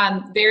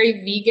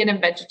 Very vegan and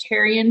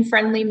vegetarian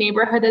friendly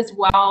neighborhood as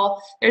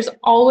well. There's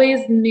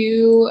always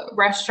new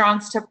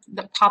restaurants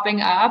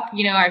popping up.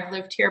 I've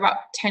lived here about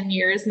 10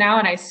 years now,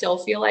 and I still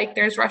feel like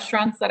there's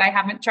restaurants that I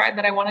haven't tried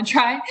that I want to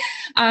try.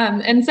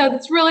 And so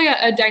it's really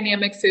a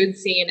dynamic food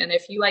scene. And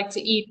if you like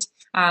to eat,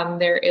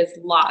 there is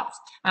lots.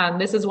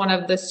 This is one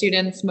of the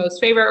students' most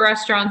favorite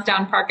restaurants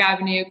down Park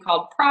Avenue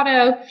called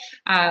Prado.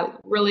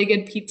 Really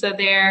good pizza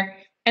there.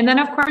 And then,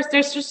 of course,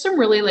 there's just some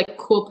really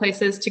cool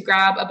places to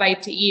grab a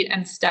bite to eat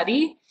and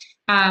study.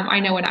 I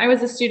know when I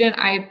was a student,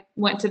 I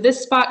went to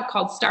this spot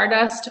called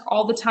Stardust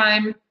all the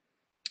time.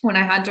 When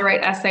I had to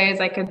write essays,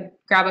 I could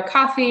grab a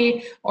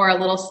coffee or a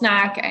little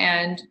snack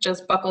and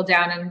just buckle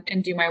down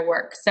and do my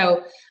work.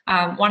 So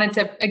wanted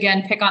to,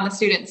 again, pick on the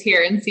students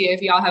here and see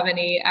if y'all have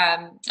any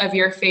of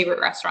your favorite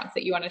restaurants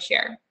that you want to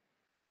share.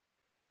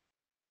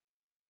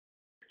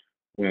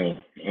 Well,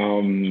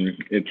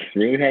 it's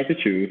really hard to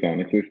choose,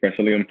 honestly,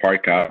 especially on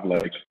Park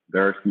Ave.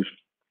 There are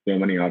so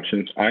many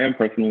options. I am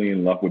personally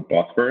in love with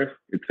Bosphorus.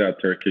 It's a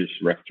Turkish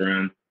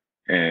restaurant,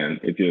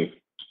 and it's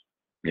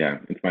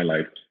my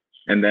life.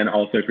 And then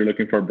also, if you're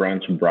looking for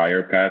brunch,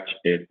 Briar Patch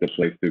is the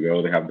place to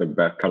go. They have the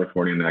best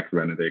Californian eggs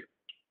Benedict,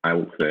 I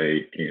would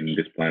say, in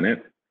this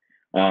planet.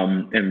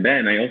 And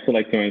then I also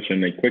like to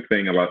mention a quick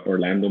thing about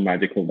Orlando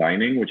Magical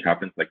Dining, which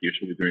happens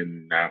usually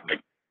during now,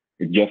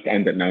 it just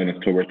ended now on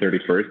October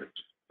 31st.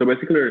 So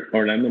basically,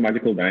 Orlando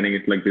Magical Dining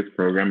is this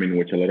program in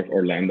which a lot of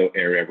Orlando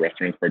area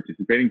restaurants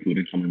participate,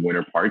 including some in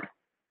Winter Park,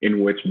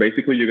 in which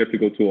basically you get to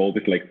go to all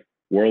these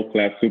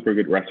world-class, super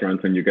good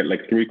restaurants, and you get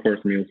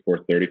 3-course meals for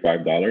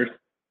 $35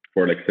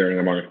 for certain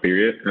amount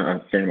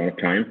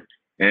of time.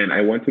 And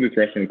I went to this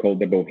restaurant called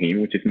The Boheme,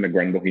 which is in the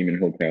Grand Bohemian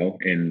Hotel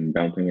in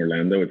downtown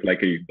Orlando. It's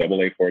a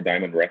AA4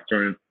 diamond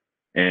restaurant,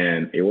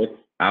 and it was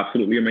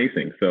absolutely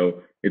amazing.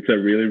 So it's a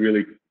really,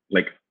 really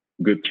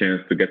good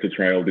chance to get to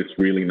try all these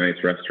really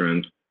nice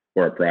restaurants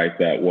for a price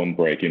that won't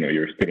break,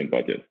 your student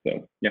budget.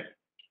 So yeah.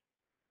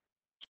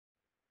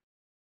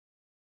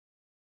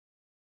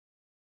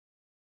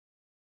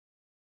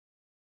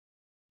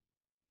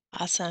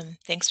 Awesome.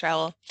 Thanks,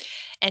 Raul.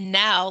 And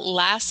now,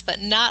 last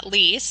but not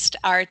least,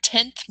 our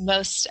 10th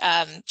most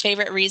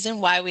favorite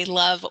reason why we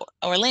love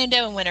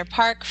Orlando and Winter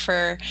Park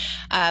for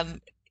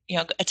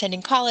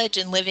attending college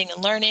and living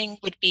and learning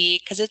would be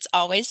because it's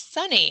always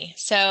sunny.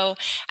 So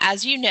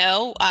as you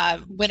know,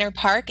 Winter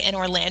Park and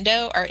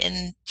Orlando are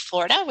in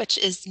Florida, which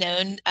is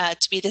known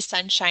to be the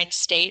Sunshine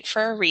State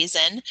for a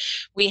reason.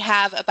 We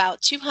have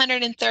about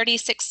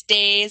 236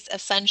 days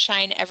of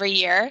sunshine every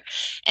year,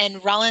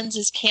 and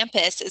Rollins'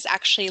 campus is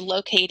actually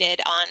located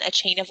on a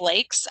chain of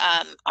lakes.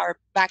 Our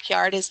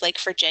backyard is Lake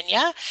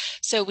Virginia,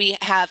 so we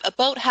have a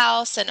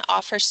boathouse and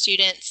offer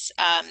students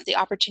the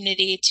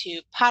opportunity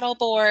to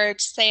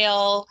paddleboard,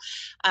 sail,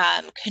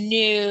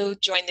 canoe,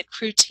 join the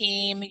crew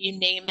team, you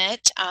name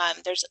it.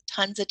 There's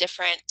tons of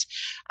different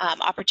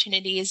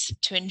opportunities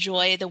to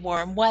enjoy the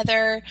warm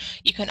weather.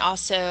 You can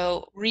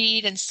also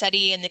read and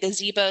study in the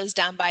gazebos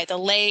down by the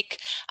lake,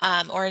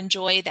 or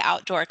enjoy the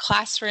outdoor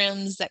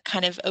classrooms that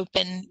kind of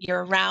open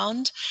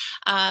year-round.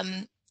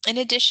 In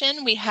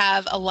addition, we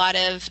have a lot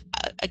of,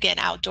 again,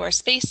 outdoor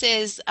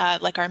spaces,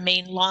 like our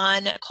main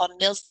lawn called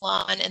Mills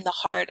Lawn in the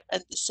heart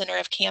of the center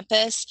of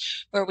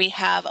campus, where we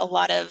have a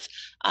lot of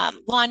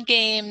lawn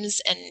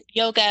games and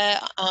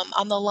yoga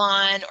on the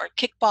lawn, or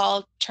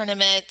kickball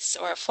tournaments,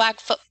 or flag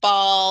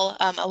football,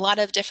 a lot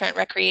of different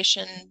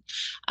recreation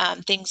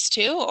things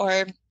too,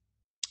 or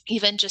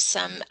even just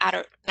some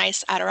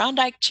nice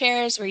Adirondack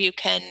chairs where you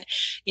can,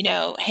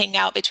 hang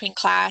out between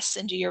class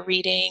and do your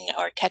reading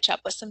or catch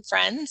up with some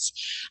friends.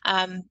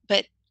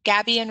 But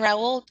Gabby and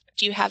Raul,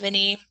 do you have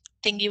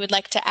anything you would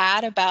like to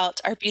add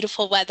about our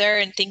beautiful weather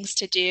and things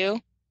to do?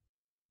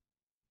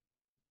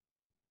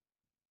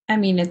 I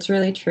mean, it's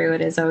really true.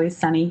 It is always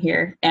sunny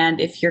here. And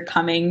if you're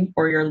coming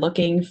or you're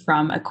looking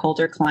from a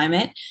colder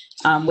climate,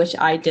 which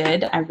I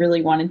did, I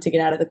really wanted to get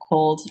out of the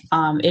cold.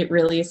 It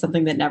really is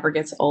something that never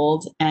gets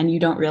old. And you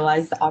don't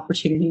realize the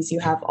opportunities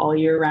you have all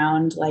year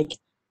round.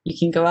 You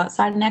can go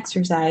outside and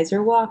exercise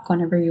or walk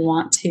whenever you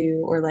want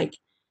to, or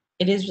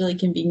it is really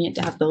convenient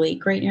to have the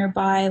lake right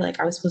nearby.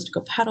 I was supposed to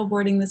go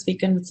paddleboarding this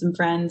weekend with some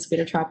friends. We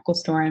had a tropical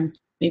storm.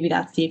 maybe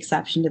that's the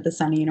exception to the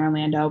sunny in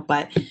Orlando.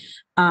 But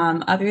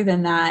other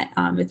than that,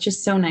 it's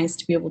just so nice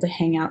to be able to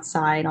hang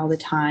outside all the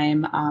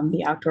time.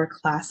 The outdoor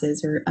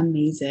classes are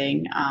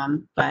amazing.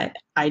 But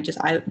I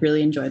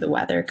really enjoy the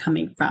weather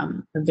coming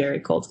from a very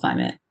cold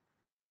climate.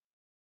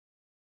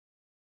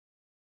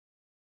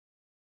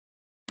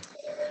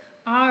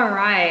 All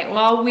right.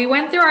 Well, we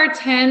went through our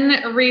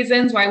 10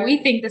 reasons why we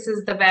think this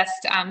is the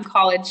best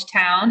college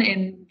town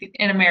in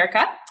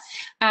America.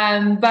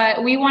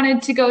 But we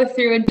wanted to go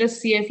through and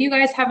just see if you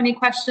guys have any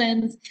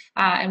questions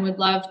and would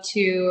love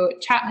to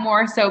chat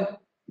more. So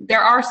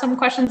there are some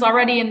questions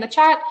already in the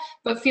chat,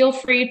 but feel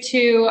free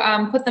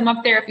to put them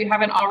up there if you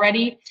haven't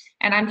already.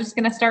 And I'm just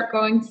going to start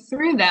going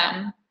through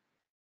them.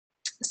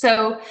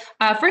 So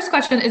first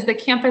question, is the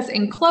campus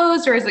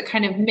enclosed or is it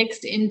kind of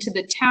mixed into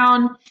the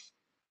town?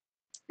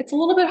 It's a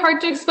little bit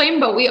hard to explain,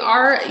 but we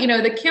are,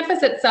 the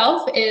campus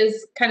itself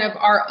is kind of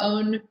our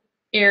own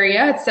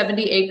area. It's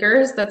 70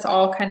 acres. That's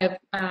all kind of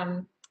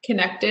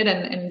connected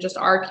and just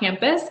our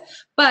campus.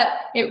 But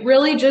it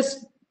really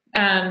just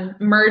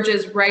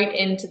merges right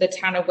into the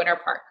town of Winter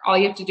Park. All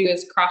you have to do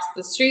is cross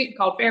the street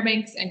called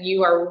Fairbanks and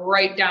you are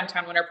right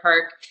downtown Winter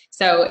Park.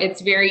 So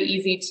it's very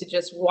easy to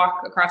just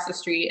walk across the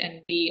street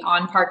and be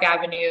on Park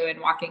Avenue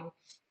and walking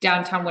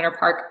downtown Winter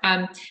Park.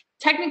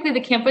 Technically, the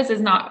campus is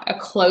not a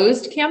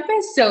closed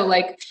campus. So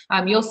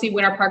you'll see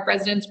Winter Park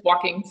residents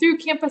walking through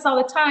campus all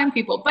the time,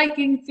 people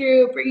biking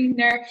through, bringing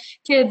their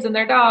kids and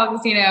their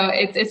dogs.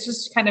 It's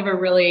just kind of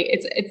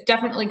it's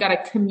definitely got a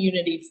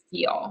community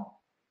feel.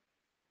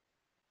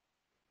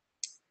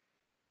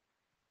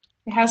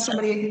 I have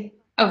somebody,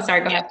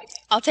 sorry, go ahead.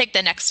 I'll take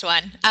the next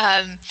one.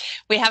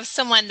 We have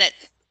someone that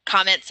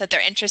comments that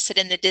they're interested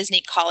in the Disney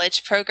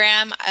College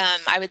program.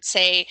 I would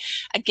say,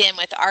 again,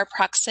 with our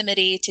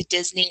proximity to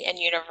Disney and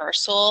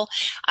Universal,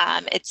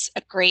 it's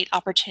a great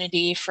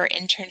opportunity for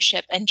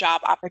internship and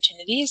job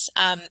opportunities.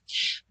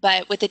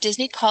 But with the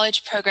Disney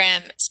College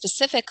program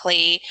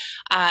specifically,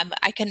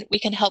 we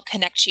can help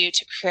connect you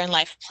to career and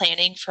life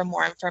planning for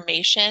more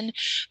information.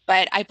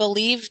 But I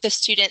believe the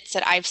students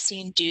that I've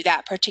seen do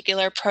that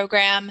particular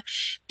program,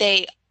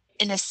 they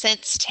in a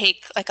sense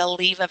take like a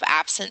leave of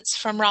absence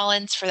from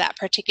Rollins for that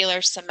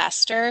particular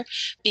semester,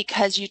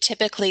 because you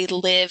typically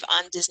live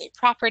on Disney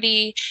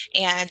property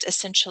and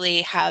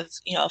essentially have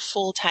a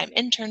full-time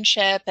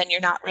internship, and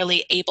you're not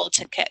really able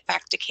to get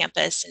back to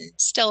campus and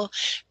still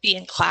be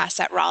in class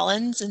at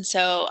Rollins. And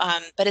so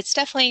but it's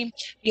definitely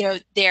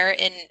there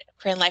in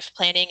career and life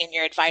planning, and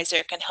your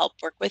advisor can help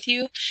work with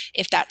you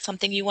if that's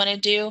something you want to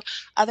do.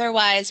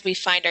 Otherwise, we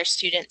find our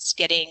students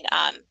getting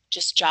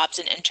just jobs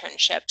and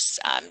internships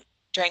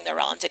during the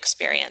Rollins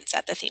experience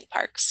at the theme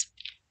parks.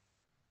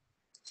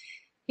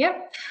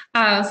 Yep.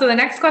 So the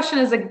next question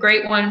is a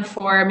great one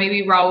for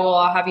maybe Raul.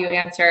 I'll have you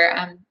answer.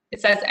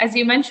 It says, as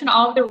you mentioned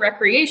all of the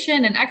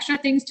recreation and extra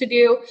things to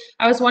do,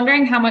 I was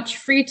wondering how much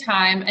free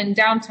time and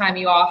downtime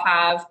you all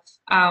have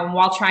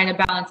while trying to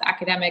balance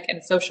academic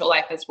and social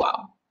life as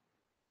well.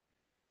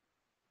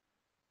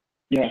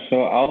 Yeah,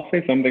 so I'll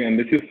say something, and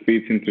this just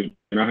feeds into,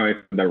 how I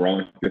said that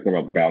Rollins is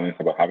about balance,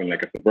 about having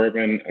like a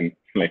suburban and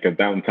like a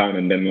downtown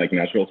and then like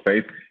natural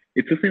space.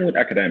 It's the same with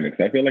academics.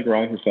 I feel like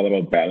Rollins is all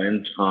about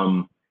balance.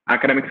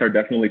 Academics are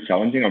definitely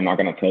challenging. I'm not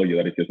going to tell you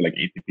that it's just like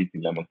easy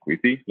peasy lemon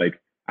squeezy. Like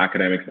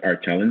academics are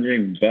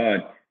challenging,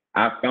 but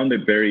I've found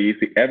it very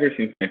easy ever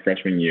since my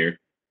freshman year to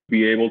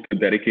be able to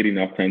dedicate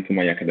enough time to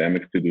my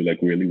academics to do like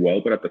really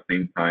well, but at the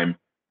same time,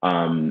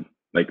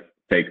 like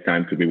take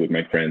time to be with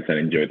my friends and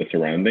enjoy the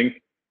surroundings.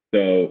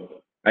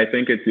 So I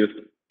think it's just,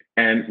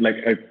 and like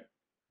a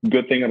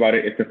good thing about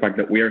it is the fact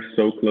that we are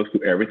so close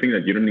to everything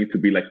that you don't need to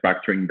be like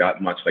factoring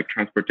that much like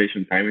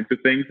transportation time into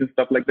things and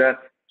stuff like that.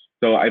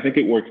 So I think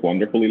it works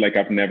wonderfully. Like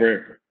I've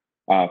never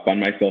found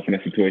myself in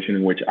a situation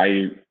in which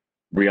I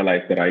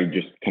realized that I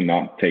just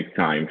cannot take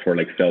time for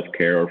like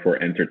self-care or for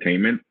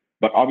entertainment.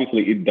 But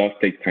obviously it does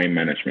take time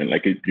management.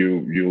 Like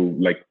you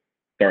like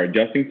start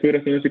adjusting to it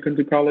as soon as you come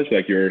to college.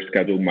 Like your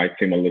schedule might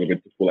seem a little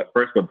bit too full at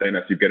first, but then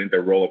as you get into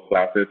the roll of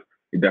classes,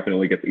 it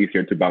definitely gets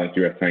easier to balance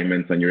your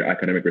assignments and your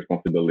academic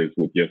responsibilities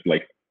with just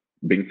like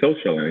being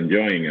social and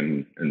enjoying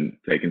and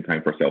taking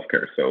time for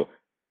self-care. So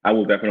I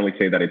will definitely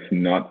say that it's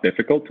not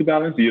difficult to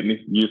balance. You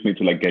just need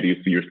to like get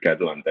used to your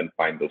schedule and then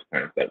find those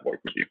times that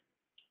work with you.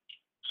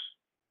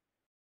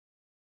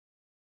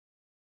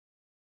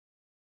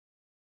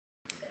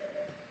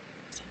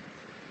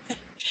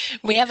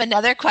 We have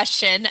another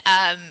question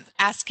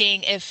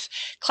asking if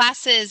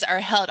classes are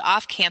held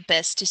off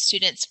campus, do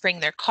students bring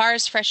their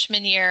cars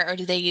freshman year or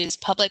do they use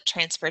public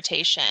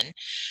transportation?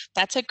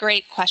 That's a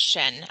great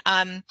question.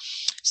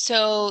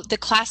 So the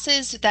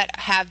classes that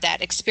have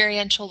that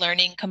experiential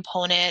learning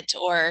component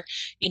or,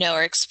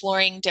 or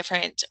exploring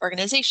different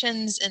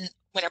organizations and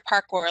Winter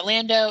Park or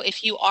Orlando.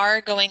 If you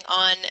are going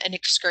on an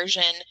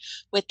excursion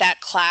with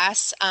that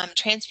class,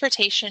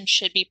 transportation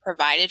should be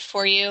provided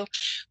for you.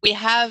 We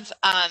have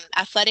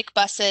athletic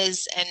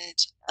buses and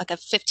like a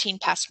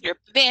 15-passenger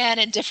van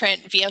and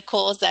different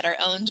vehicles that are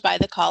owned by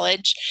the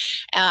college,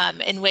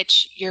 in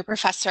which your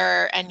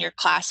professor and your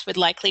class would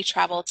likely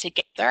travel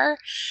together.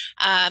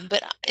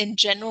 But in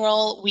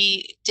general,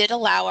 we did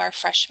allow our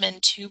freshmen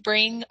to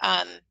bring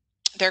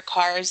their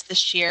cars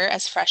this year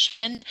as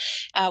freshmen.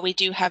 We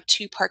do have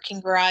 2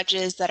 parking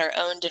garages that are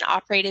owned and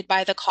operated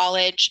by the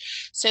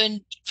college. So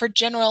for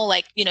general,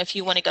 like, if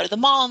you want to go to the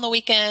mall on the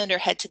weekend or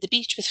head to the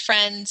beach with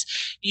friends,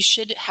 you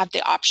should have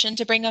the option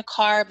to bring a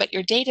car, but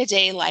your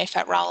day-to-day life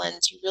at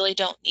Rollins, you really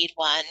don't need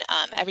one.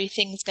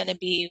 Everything's going to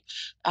be,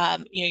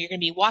 you're going to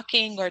be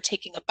walking or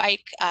taking a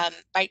bike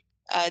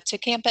to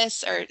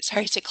campus, or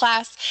sorry, to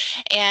class.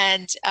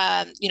 And,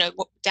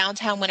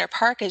 downtown Winter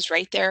Park is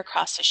right there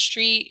across the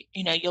street.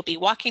 You'll be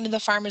walking to the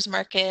farmer's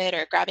market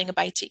or grabbing a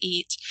bite to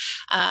eat.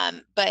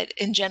 But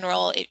in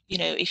general,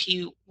 if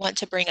you want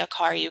to bring a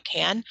car, you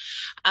can.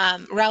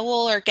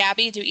 Raul or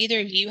Gabby, do either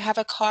of you have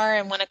a car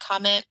and want to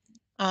comment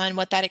on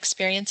what that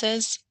experience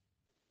is?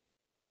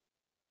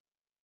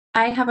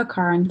 I have a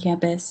car on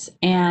campus,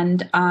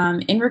 and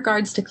in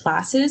regards to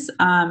classes,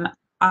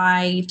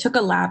 I took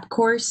a lab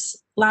course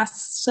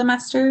last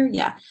semester,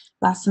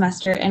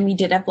 and we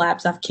did have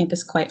labs off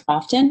campus quite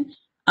often,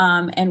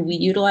 and we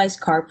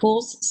utilized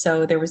carpools,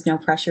 so there was no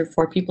pressure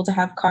for people to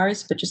have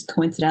cars, but just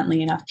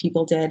coincidentally enough,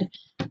 people did,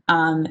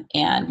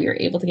 and we were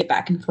able to get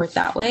back and forth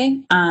that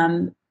way.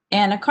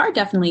 And a car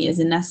definitely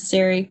isn't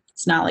necessary.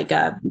 It's not like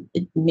a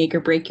make or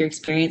break your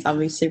experience.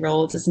 Obviously,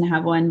 Roll doesn't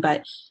have one,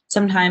 but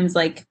sometimes,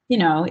 it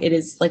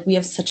is like we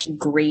have such a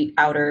great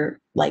outer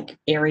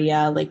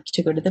area,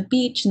 to go to the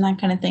beach and that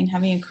kind of thing.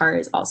 Having a car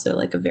is also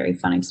a very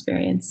fun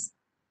experience.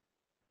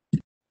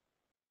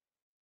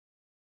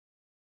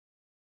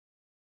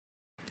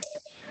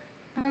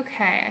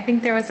 Okay, I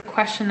think there was a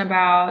question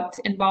about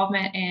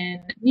involvement in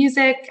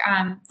music.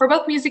 For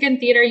both music and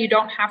theater, you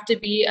don't have to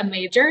be a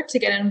major to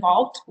get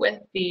involved with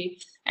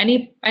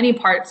any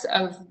parts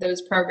of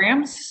those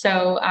programs.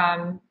 So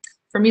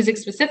for music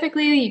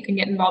specifically, you can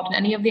get involved in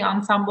any of the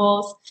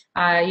ensembles.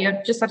 You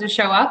just have to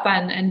show up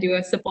and do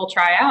a simple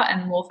tryout,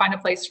 and we'll find a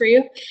place for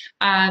you.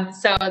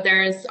 So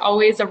there's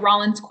always a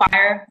Rollins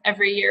choir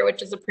every year,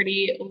 which is a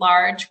pretty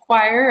large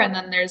choir. And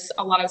then there's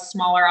a lot of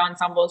smaller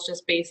ensembles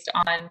just based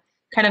on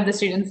kind of the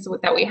students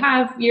that we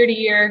have year to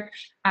year.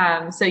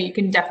 So you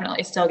can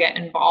definitely still get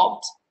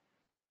involved.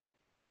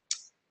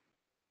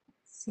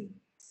 Let's see.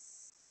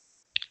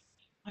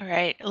 All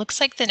right, it looks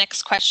like the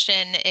next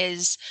question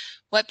is,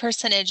 what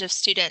percentage of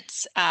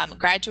students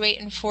graduate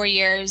in 4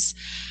 years?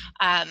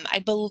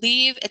 I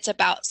believe it's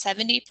about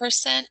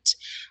 70%.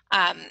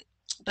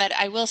 But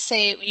I will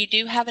say you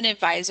do have an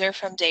advisor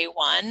from day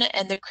one,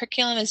 and the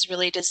curriculum is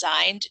really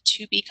designed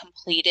to be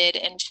completed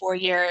in 4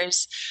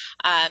 years.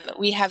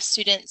 We have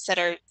students that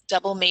are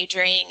double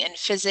majoring in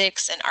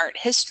physics and art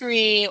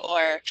history,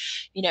 or,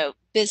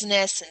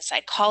 business and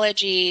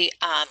psychology,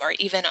 or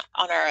even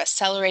on our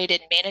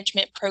accelerated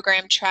management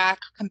program track,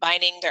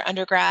 combining their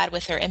undergrad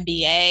with their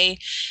MBA,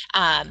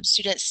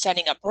 students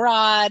studying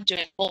abroad,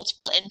 doing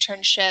multiple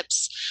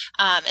internships,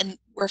 and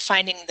we're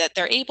finding that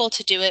they're able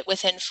to do it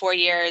within 4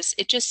 years.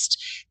 It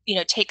just,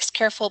 takes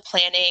careful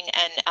planning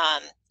and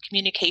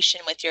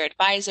communication with your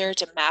advisor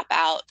to map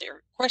out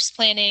their course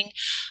planning.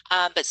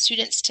 But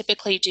students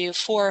typically do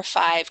 4 or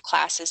 5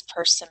 classes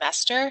per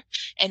semester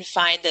and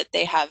find that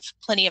they have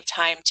plenty of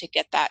time to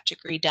get that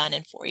degree done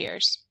in 4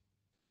 years.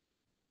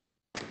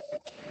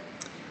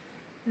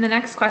 And the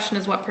next question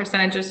is, what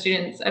percentage of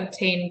students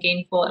obtain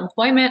gainful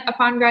employment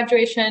upon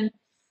graduation?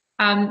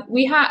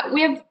 We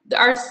have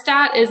our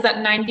stat is that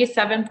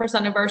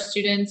 97% of our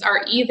students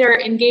are either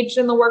engaged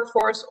in the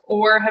workforce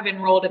or have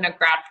enrolled in a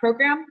grad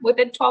program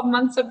within 12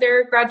 months of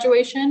their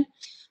graduation.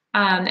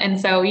 And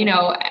so,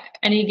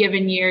 any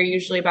given year,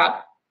 usually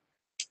about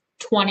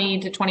 20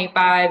 to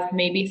 25,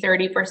 maybe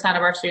 30%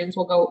 of our students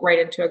will go right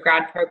into a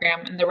grad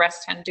program, and the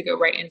rest tend to go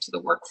right into the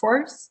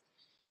workforce.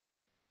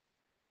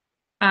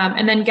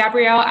 And then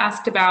Gabrielle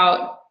asked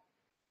about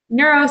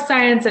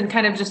neuroscience and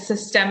kind of just the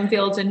STEM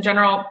fields in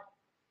general.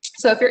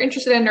 So if you're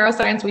interested in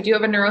neuroscience, we do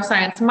have a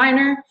neuroscience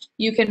minor.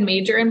 You can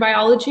major in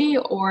biology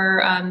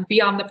or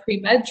be on the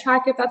pre-med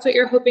track if that's what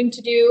you're hoping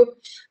to do.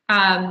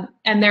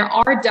 And there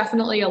are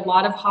definitely a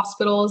lot of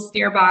hospitals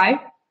nearby,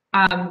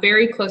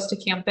 very close to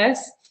campus.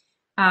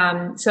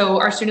 So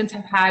our students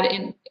have had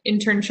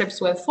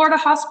internships with Florida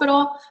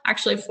Hospital.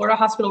 Actually, Florida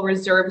Hospital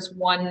reserves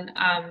one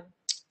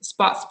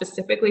spot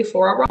specifically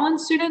for a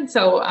Rollins student.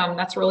 So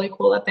that's really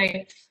cool that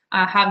they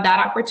have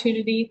that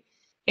opportunity.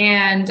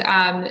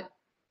 And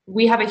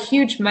we have a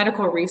huge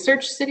medical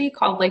research city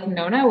called Lake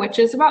Nona, which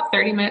is about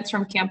 30 minutes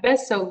from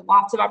campus. So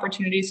lots of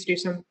opportunities to do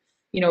some,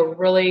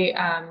 really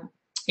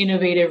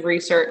innovative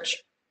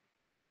research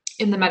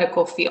in the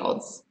medical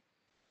fields.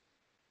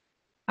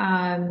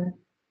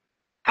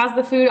 How's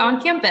the food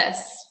on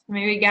campus?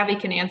 Maybe Gabby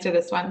can answer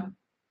this one.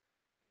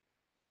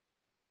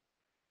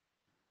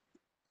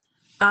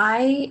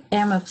 I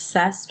am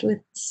obsessed with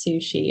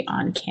sushi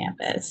on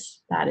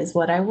campus. That is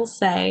what I will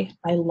say.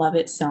 I love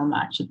it so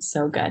much. It's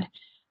so good.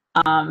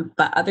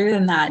 But other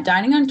than that,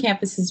 dining on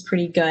campus is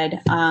pretty good.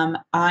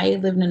 I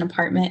live in an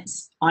apartment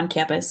on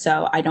campus,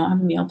 so I don't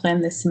have a meal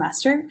plan this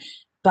semester,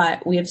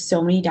 but we have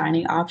so many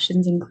dining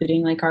options,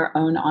 including like our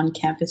own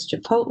on-campus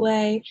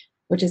Chipotle,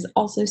 which is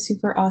also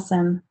super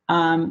awesome.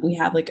 We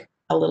have like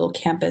a little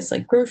campus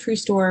like grocery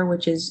store,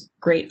 which is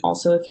great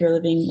also if you're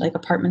living like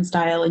apartment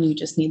style and you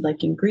just need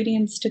like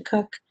ingredients to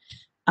cook.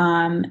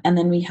 And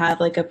then we have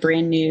like a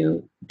brand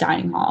new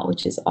dining hall,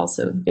 which is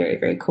also very,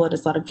 very cool. It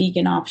has a lot of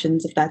vegan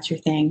options if that's your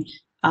thing.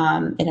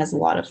 It has a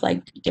lot of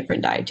like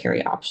different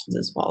dietary options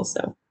as well.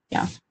 So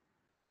yeah.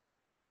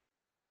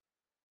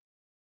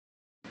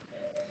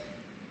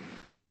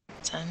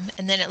 Awesome.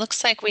 And then it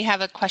looks like we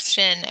have a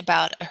question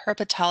about a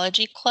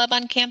herpetology club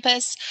on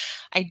campus.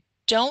 I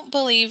don't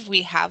believe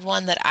we have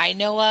one that I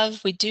know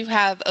of. We do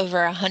have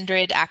over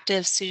 100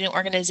 active student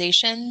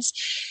organizations,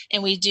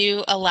 and we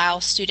do allow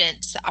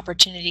students the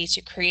opportunity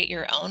to create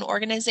your own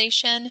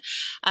organization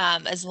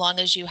as long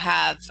as you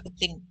have, I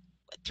think,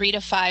 3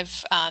 to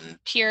 5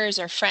 peers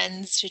or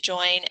friends to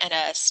join and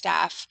a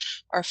staff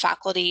or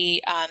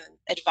faculty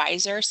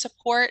advisor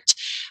support.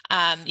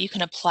 You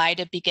can apply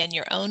to begin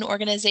your own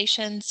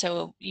organization.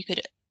 So you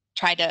could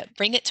try to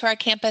bring it to our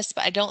campus,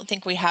 but I don't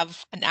think we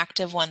have an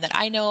active one that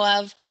I know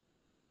of.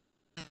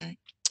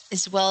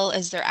 As well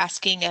as they're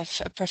asking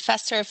if a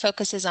professor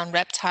focuses on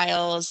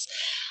reptiles.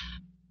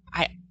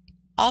 I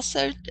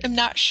also am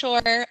not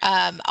sure.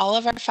 All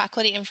of our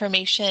faculty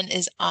information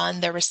is on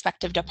their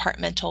respective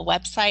departmental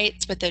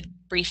websites with a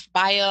brief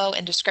bio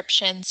and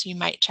description, so you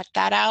might check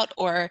that out,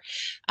 or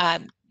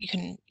you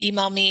can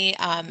email me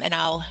and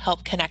I'll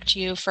help connect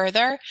you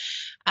further.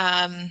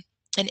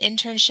 And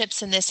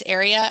internships in this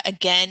area,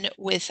 again,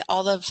 with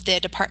all of the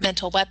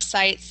departmental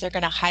websites, they're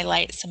going to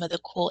highlight some of the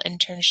cool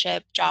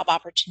internship job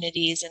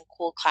opportunities and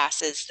cool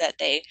classes that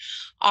they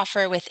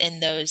offer within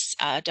those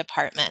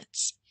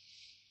departments.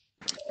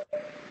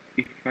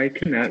 If I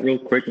can add real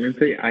quick,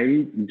 Lindsay,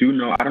 I don't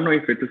know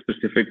if it's a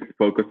specific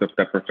focus of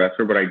that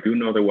professor, but I do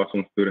know there was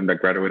one student that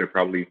graduated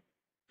probably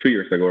 2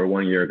 years ago or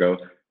 1 year ago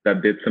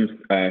that did some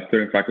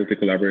student faculty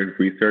collaborative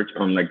research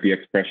on like the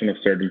expression of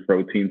certain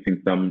proteins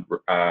in some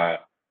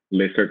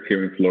lizards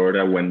here in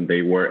Florida when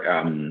they were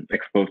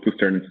exposed to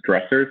certain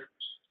stressors.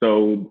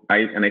 So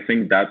I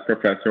think that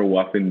professor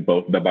was in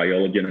both the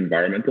biology and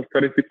environmental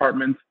studies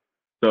departments.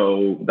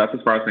 So that's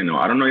as far as I know.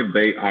 I don't know if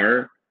they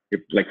are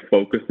like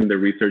focused in the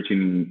research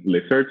in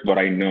lizards, but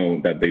I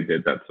know that they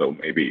did that. So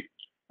maybe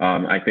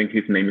I think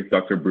his name is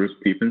Dr. Bruce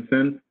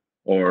Stephenson,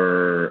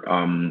 or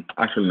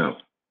actually no.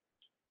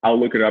 I'll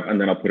look it up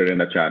and then I'll put it in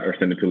the chat or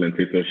send it to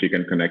Lindsay so she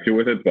can connect you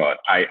with it. But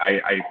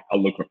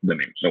I'll look up the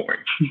name. Don't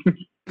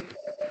worry.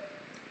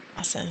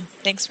 Awesome.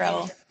 Thanks,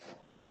 Raul.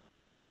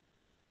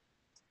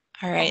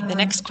 All right. The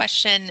next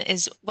question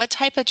is, what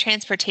type of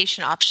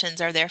transportation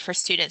options are there for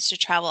students to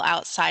travel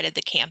outside of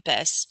the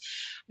campus?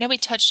 I know we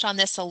touched on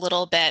this a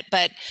little bit,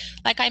 but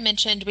like I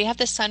mentioned, we have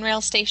the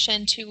Sunrail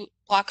station 2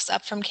 blocks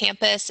up from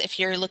campus if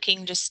you're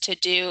looking just to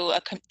do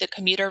the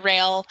commuter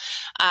rail,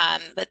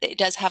 but it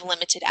does have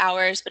limited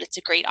hours, but it's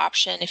a great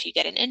option if you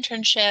get an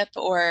internship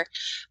or,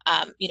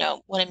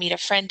 want to meet a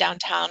friend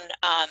downtown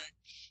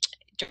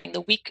during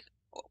the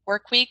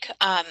work week.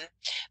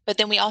 But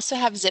then we also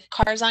have zip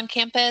cars on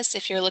campus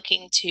if you're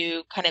looking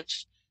to kind of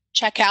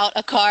check out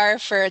a car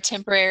for a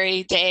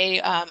temporary day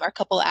or a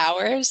couple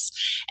hours.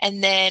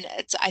 And then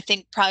it's, I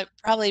think,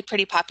 probably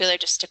pretty popular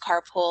just to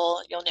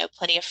carpool. You'll know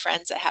plenty of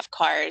friends that have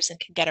cars and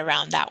can get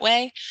around that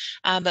way.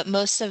 But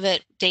most of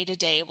it day to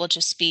day will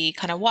just be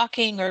kind of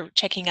walking or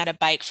checking out a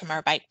bike from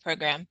our bike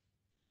program.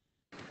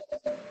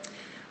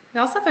 We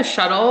also have a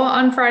shuttle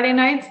on Friday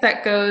nights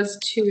that goes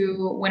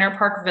to Winter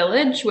Park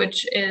Village,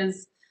 which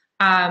is,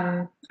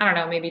 I don't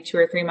know, maybe 2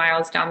 or 3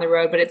 miles down the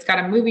road, but it's got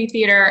a movie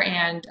theater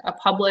and a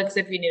Publix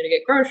if you need to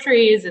get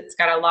groceries. It's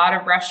got a lot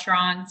of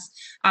restaurants.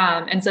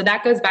 And so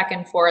that goes back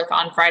and forth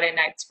on Friday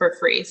nights for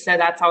free. So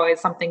that's always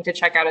something to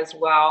check out as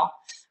well.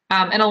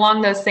 And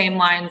along those same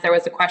lines, there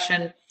was a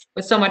question,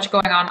 with so much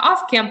going on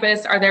off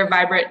campus,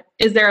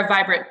 is there a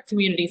vibrant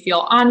community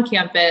feel on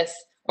campus?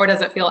 Or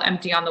does it feel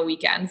empty on the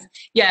weekends?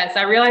 Yes,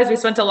 I realize we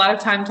spent a lot of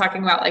time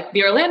talking about like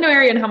the Orlando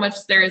area and how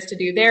much there is to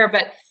do there,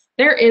 but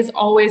there is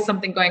always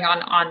something going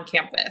on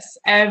campus.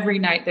 Every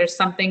night there's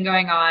something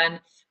going on.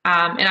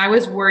 And I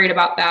was worried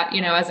about that,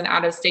 as an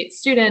out-of-state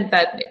student,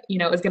 that,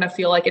 it was going to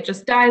feel like it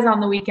just dies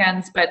on the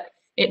weekends, but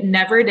it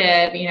never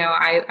did.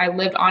 I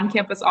lived on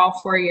campus all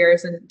 4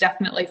 years and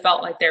definitely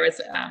felt like there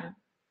was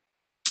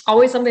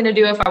always something to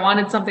do if I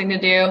wanted something to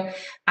do.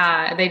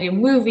 They do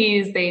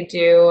movies, they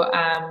do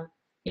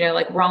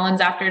like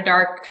Rollins After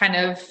Dark kind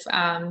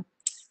of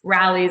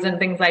rallies and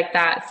things like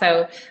that.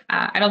 So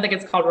I don't think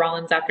it's called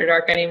Rollins After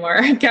Dark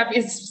anymore.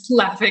 Gabby's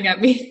laughing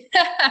at me.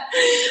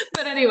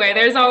 But anyway,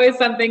 there's always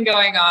something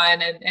going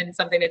on and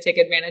something to take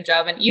advantage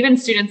of. And even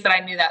students that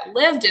I knew that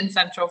lived in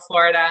Central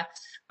Florida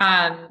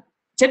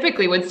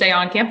typically would stay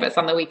on campus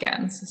on the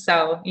weekends.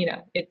 So,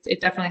 it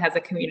definitely has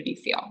a community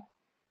feel.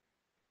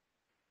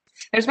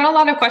 There's been a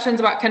lot of questions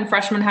about can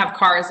freshmen have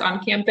cars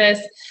on campus.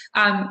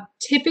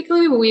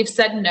 Typically, we've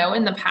said no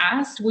in the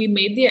past. We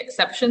made the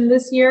exception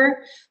this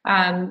year,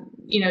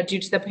 due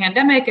to the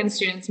pandemic and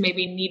students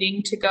maybe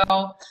needing to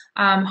go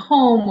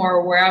home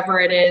or wherever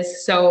it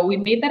is. So we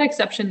made that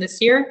exception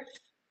this year.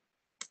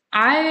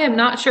 I am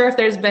not sure if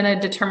there's been a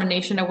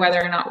determination of whether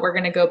or not we're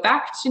going to go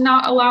back to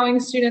not allowing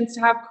students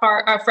to have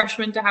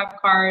freshmen to have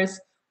cars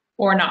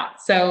or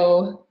not.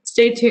 So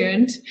stay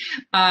tuned.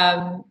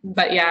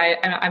 But yeah,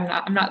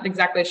 I'm not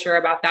exactly sure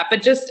about that.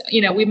 But just,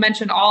 we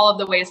mentioned all of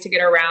the ways to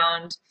get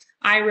around.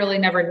 I really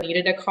never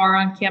needed a car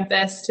on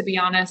campus, to be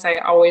honest. I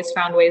always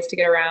found ways to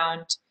get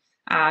around.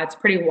 It's a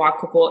pretty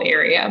walkable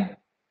area.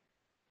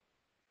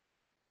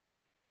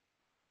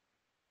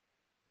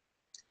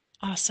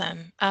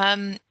 Awesome.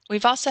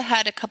 We've also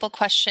had a couple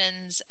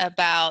questions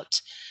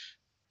about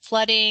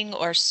flooding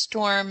or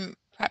storm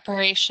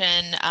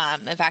preparation,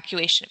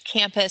 evacuation of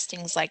campus,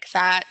 things like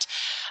that.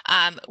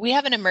 We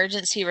have an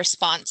emergency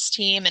response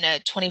team and a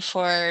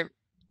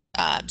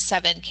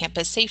 24/7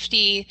 campus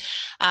safety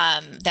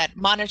that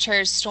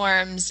monitors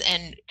storms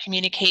and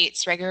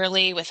communicates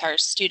regularly with our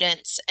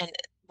students and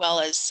well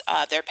as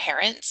their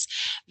parents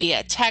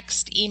via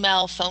text,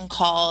 email, phone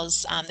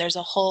calls. There's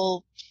a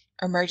whole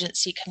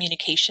emergency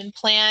communication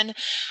plan.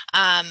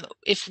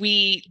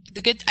 The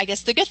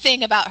good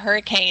thing about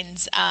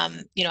hurricanes,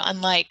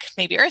 unlike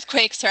maybe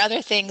earthquakes or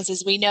other things,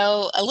 is we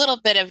know a little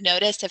bit of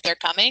notice if they're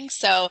coming.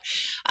 So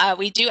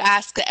we do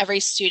ask that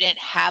every student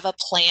have a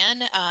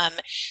plan.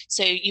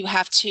 So you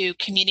have to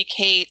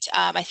communicate,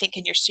 I think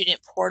in your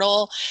student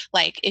portal,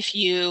 like if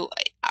you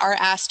are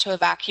asked to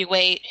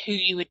evacuate, who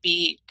you would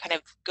be kind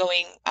of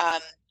going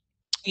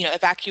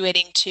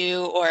evacuating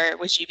to, or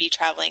would you be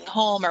traveling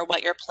home, or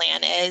what your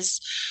plan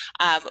is.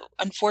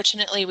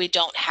 Unfortunately, we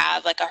don't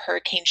have like a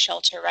hurricane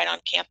shelter right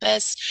on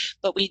campus,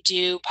 but we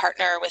do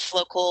partner with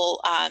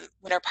local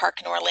Winter Park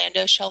and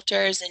Orlando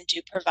shelters and do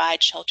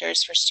provide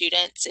shelters for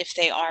students if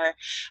they are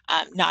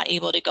not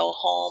able to go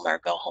home or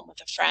go home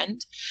with a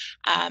friend.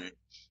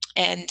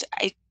 And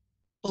I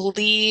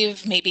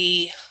believe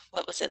maybe,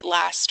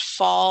 last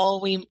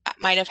fall, we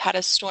might have had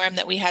a storm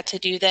that we had to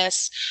do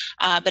this,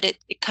 but it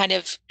kind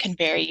of can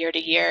vary year to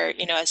year,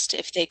 as to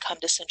if they come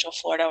to Central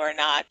Florida or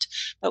not.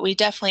 But we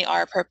definitely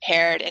are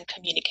prepared and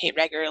communicate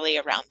regularly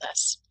around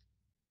this.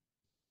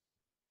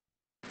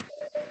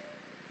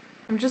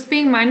 I'm just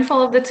being mindful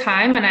of the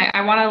time, and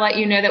I want to let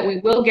you know that we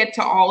will get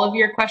to all of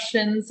your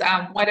questions.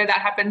 Whether that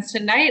happens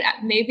tonight,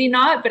 maybe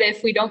not, but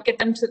if we don't get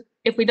to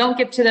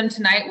them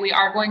tonight, we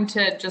are going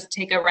to just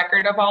take a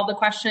record of all the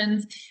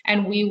questions,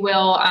 and we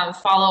will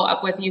follow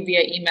up with you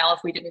via email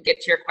if we didn't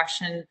get to your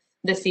question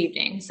this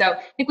evening. So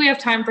I think we have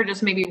time for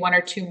just maybe one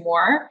or two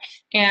more.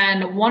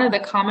 And one of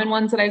the common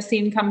ones that I've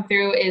seen come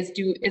through is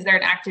there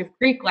an active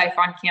Greek life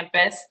on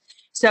campus?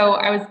 So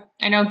I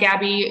know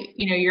Gabby,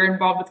 you're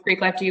involved with Greek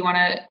life. Do you want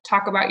to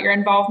talk about your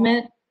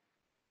involvement?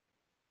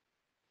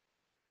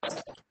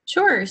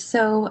 Sure.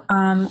 So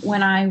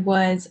when I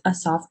was a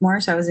sophomore,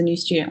 so I was a new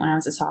student when I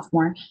was a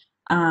sophomore,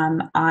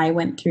 I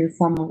went through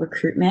formal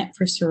recruitment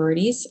for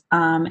sororities,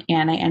 and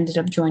I ended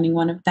up joining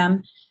one of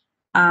them.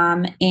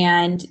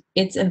 And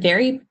it's a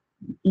very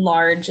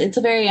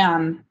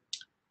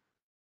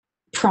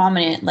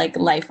prominent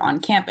life on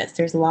campus.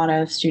 There's a lot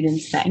of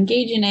students that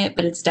engage in it,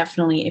 but it's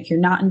definitely, if you're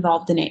not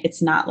involved in it,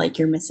 it's not like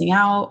you're missing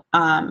out.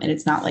 And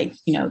it's not like,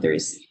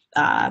 there's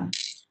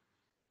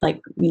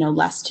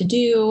less to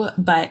do,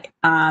 but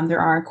there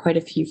are quite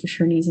a few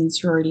fraternities and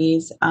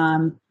sororities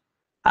who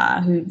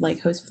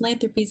host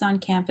philanthropies on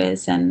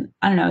campus. And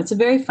I don't know, it's a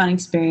very fun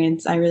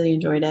experience. I really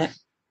enjoyed it.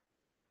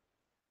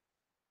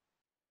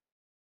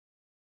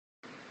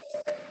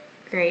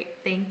 Great,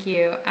 thank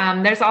you.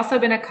 There's also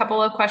been a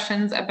couple of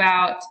questions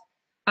about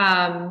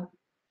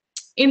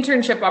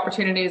internship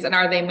opportunities and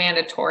are they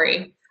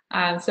mandatory?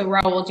 So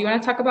Raul, do you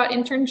want to talk about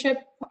internship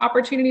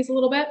opportunities a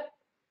little bit?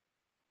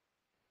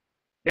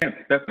 Yeah,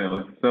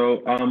 definitely.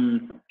 So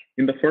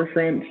in the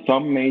forefront,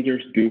 some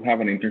majors do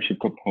have an internship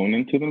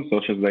component to them,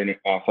 such as the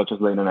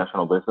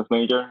international business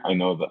major. I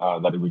know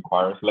that it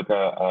requires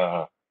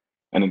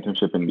an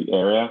internship in the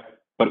area.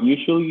 But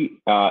usually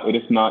it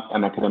is not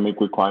an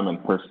academic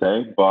requirement per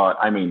se, but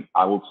I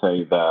would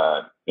say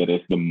that it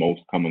is the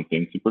most common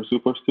thing to pursue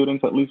for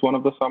students at least one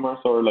of the summers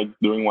or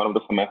during one of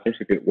the semesters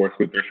if it works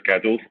with their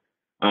schedules.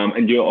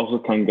 And you also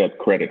can get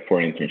credit for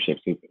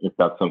internships if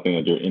that's something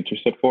that you're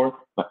interested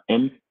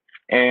in.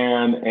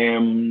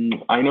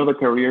 And I know the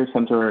Career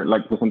Center,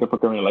 the Center for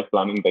Career and Life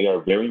Planning, they are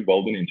very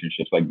involved in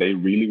internships. They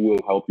really will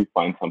help you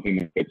find something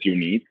that fits your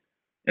needs.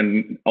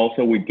 And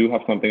also we do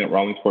have something at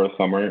Rawlings for a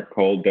summer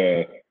called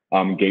the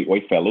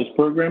Gateway Fellows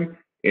Program,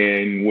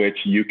 in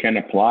which you can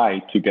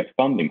apply to get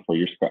funding for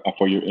your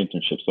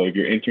internship. So if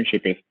your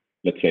internship is,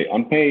 let's say,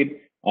 unpaid,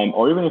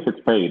 or even if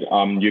it's paid,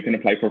 you can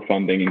apply for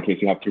funding in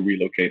case you have to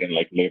relocate and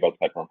live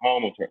outside from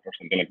home or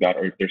something like that.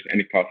 Or if there's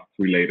any costs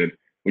related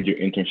with your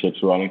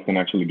internships, Rawlings can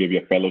actually give you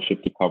a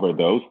fellowship to cover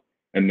those,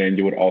 and then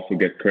you would also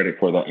get credit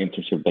for that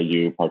internship that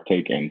you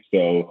partake in.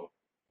 So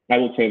I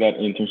would say that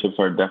internships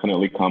are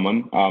definitely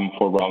common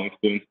for Rollins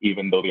students,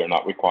 even though they are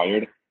not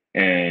required.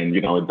 And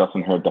it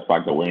doesn't hurt the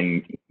fact that we're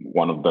in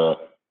one of the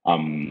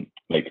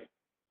like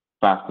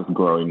fastest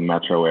growing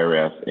metro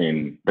areas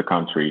in the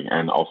country,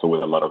 and also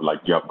with a lot of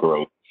like job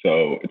growth.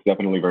 So it's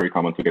definitely very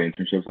common to get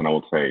internships, and I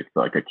would say it's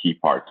like a key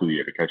part to the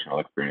educational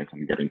experience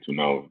and getting to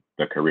know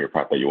the career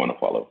path that you want to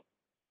follow.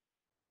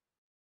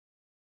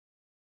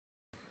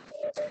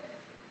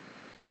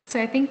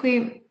 So I think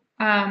we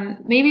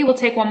maybe we'll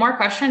take one more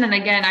question. And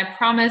again, I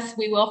promise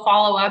we will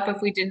follow up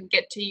if we didn't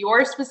get to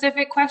your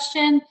specific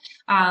question.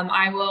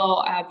 I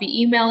will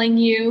be emailing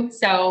you.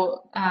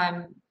 So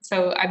I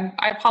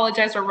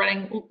apologize, we're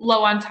running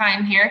low on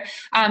time here.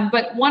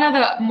 But one of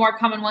the more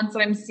common ones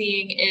that I'm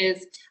seeing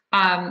is,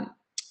 can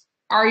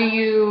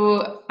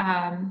you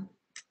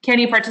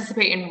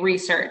participate in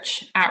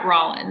research at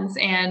Rollins?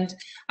 And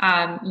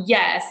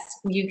yes,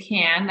 you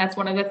can. That's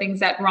one of the things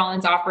that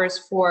Rollins offers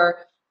for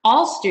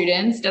all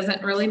students.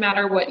 Doesn't really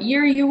matter what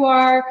year you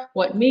are,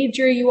 what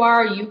major you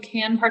are, you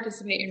can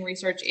participate in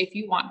research if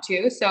you want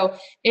to. So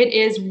it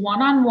is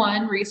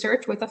one-on-one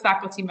research with a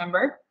faculty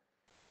member.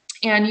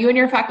 And you and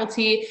your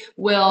faculty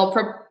will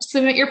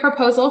submit your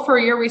proposal for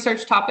your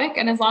research topic.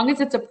 And as long as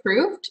it's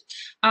approved,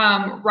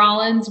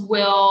 Rollins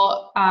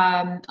will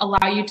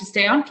allow you to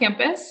stay on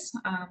campus.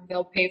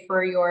 They'll pay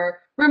for your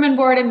room and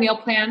board and meal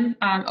plan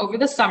over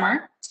the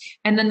summer.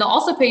 And then they'll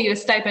also pay you a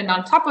stipend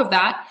on top of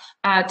that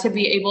to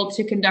be able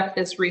to conduct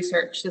this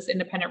research, this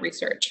independent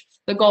research.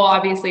 The goal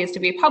obviously is to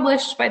be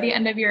published by the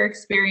end of your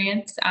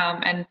experience,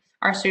 and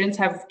our students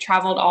have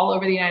traveled all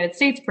over the United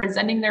States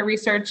presenting their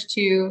research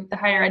to the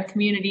higher ed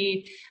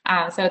community.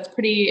 So it's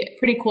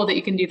pretty cool that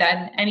you can do that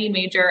in any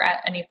major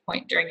at any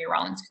point during your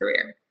Rollins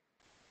career.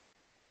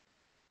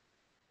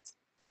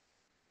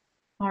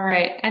 All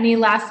right, any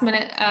last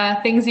minute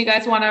things you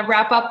guys want to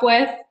wrap up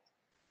with?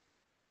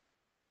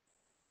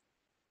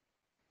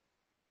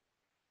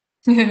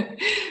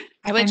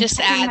 I would just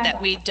add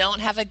that we don't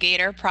have a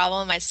Gator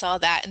problem. I saw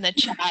that in the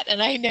chat,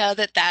 and I know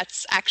that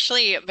that's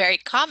actually a very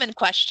common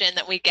question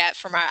that we get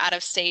from our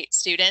out-of-state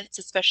students,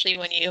 especially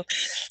when you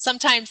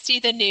sometimes see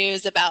the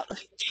news about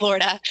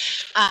Florida.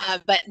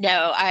 But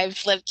no,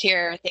 I've lived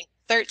here, I think,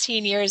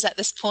 13 years at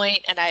this point,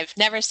 and I've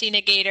never seen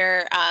a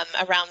gator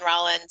around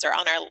Rollins or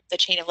on the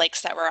chain of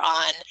lakes that we're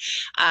on.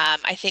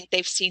 I think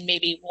they've seen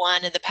maybe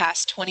one in the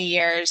past 20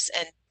 years,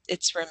 and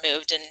it's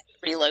removed and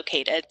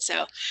relocated.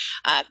 So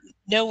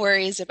no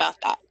worries about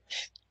that.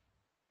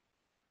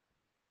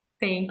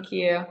 Thank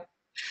you.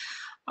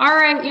 All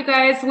right, you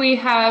guys, we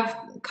have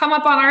come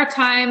up on our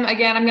time.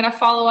 Again, I'm going to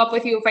follow up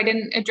with you if I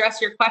didn't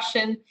address your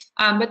question.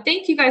 But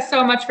thank you guys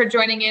so much for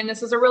joining in.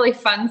 This was a really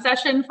fun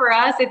session for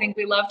us. I think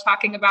we love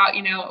talking about,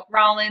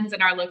 Rollins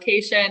and our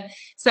location.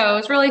 So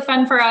it's really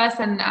fun for us,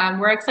 and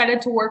we're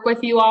excited to work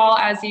with you all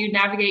as you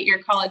navigate your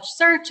college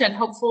search and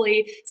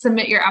hopefully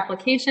submit your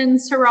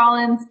applications to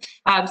Rollins.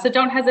 So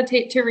don't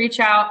hesitate to reach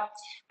out.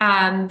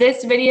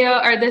 This video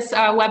or this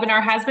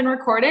webinar has been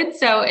recorded,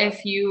 so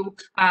if you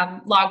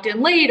logged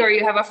in late or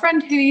you have a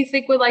friend who you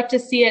think would like to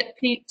see it,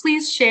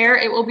 please share.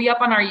 It will be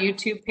up on our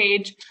YouTube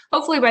page,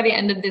 hopefully by the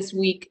end of this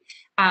week.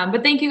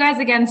 But thank you guys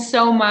again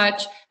so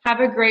much.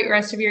 Have a great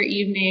rest of your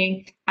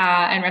evening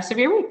and rest of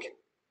your week.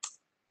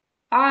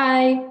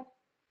 Bye.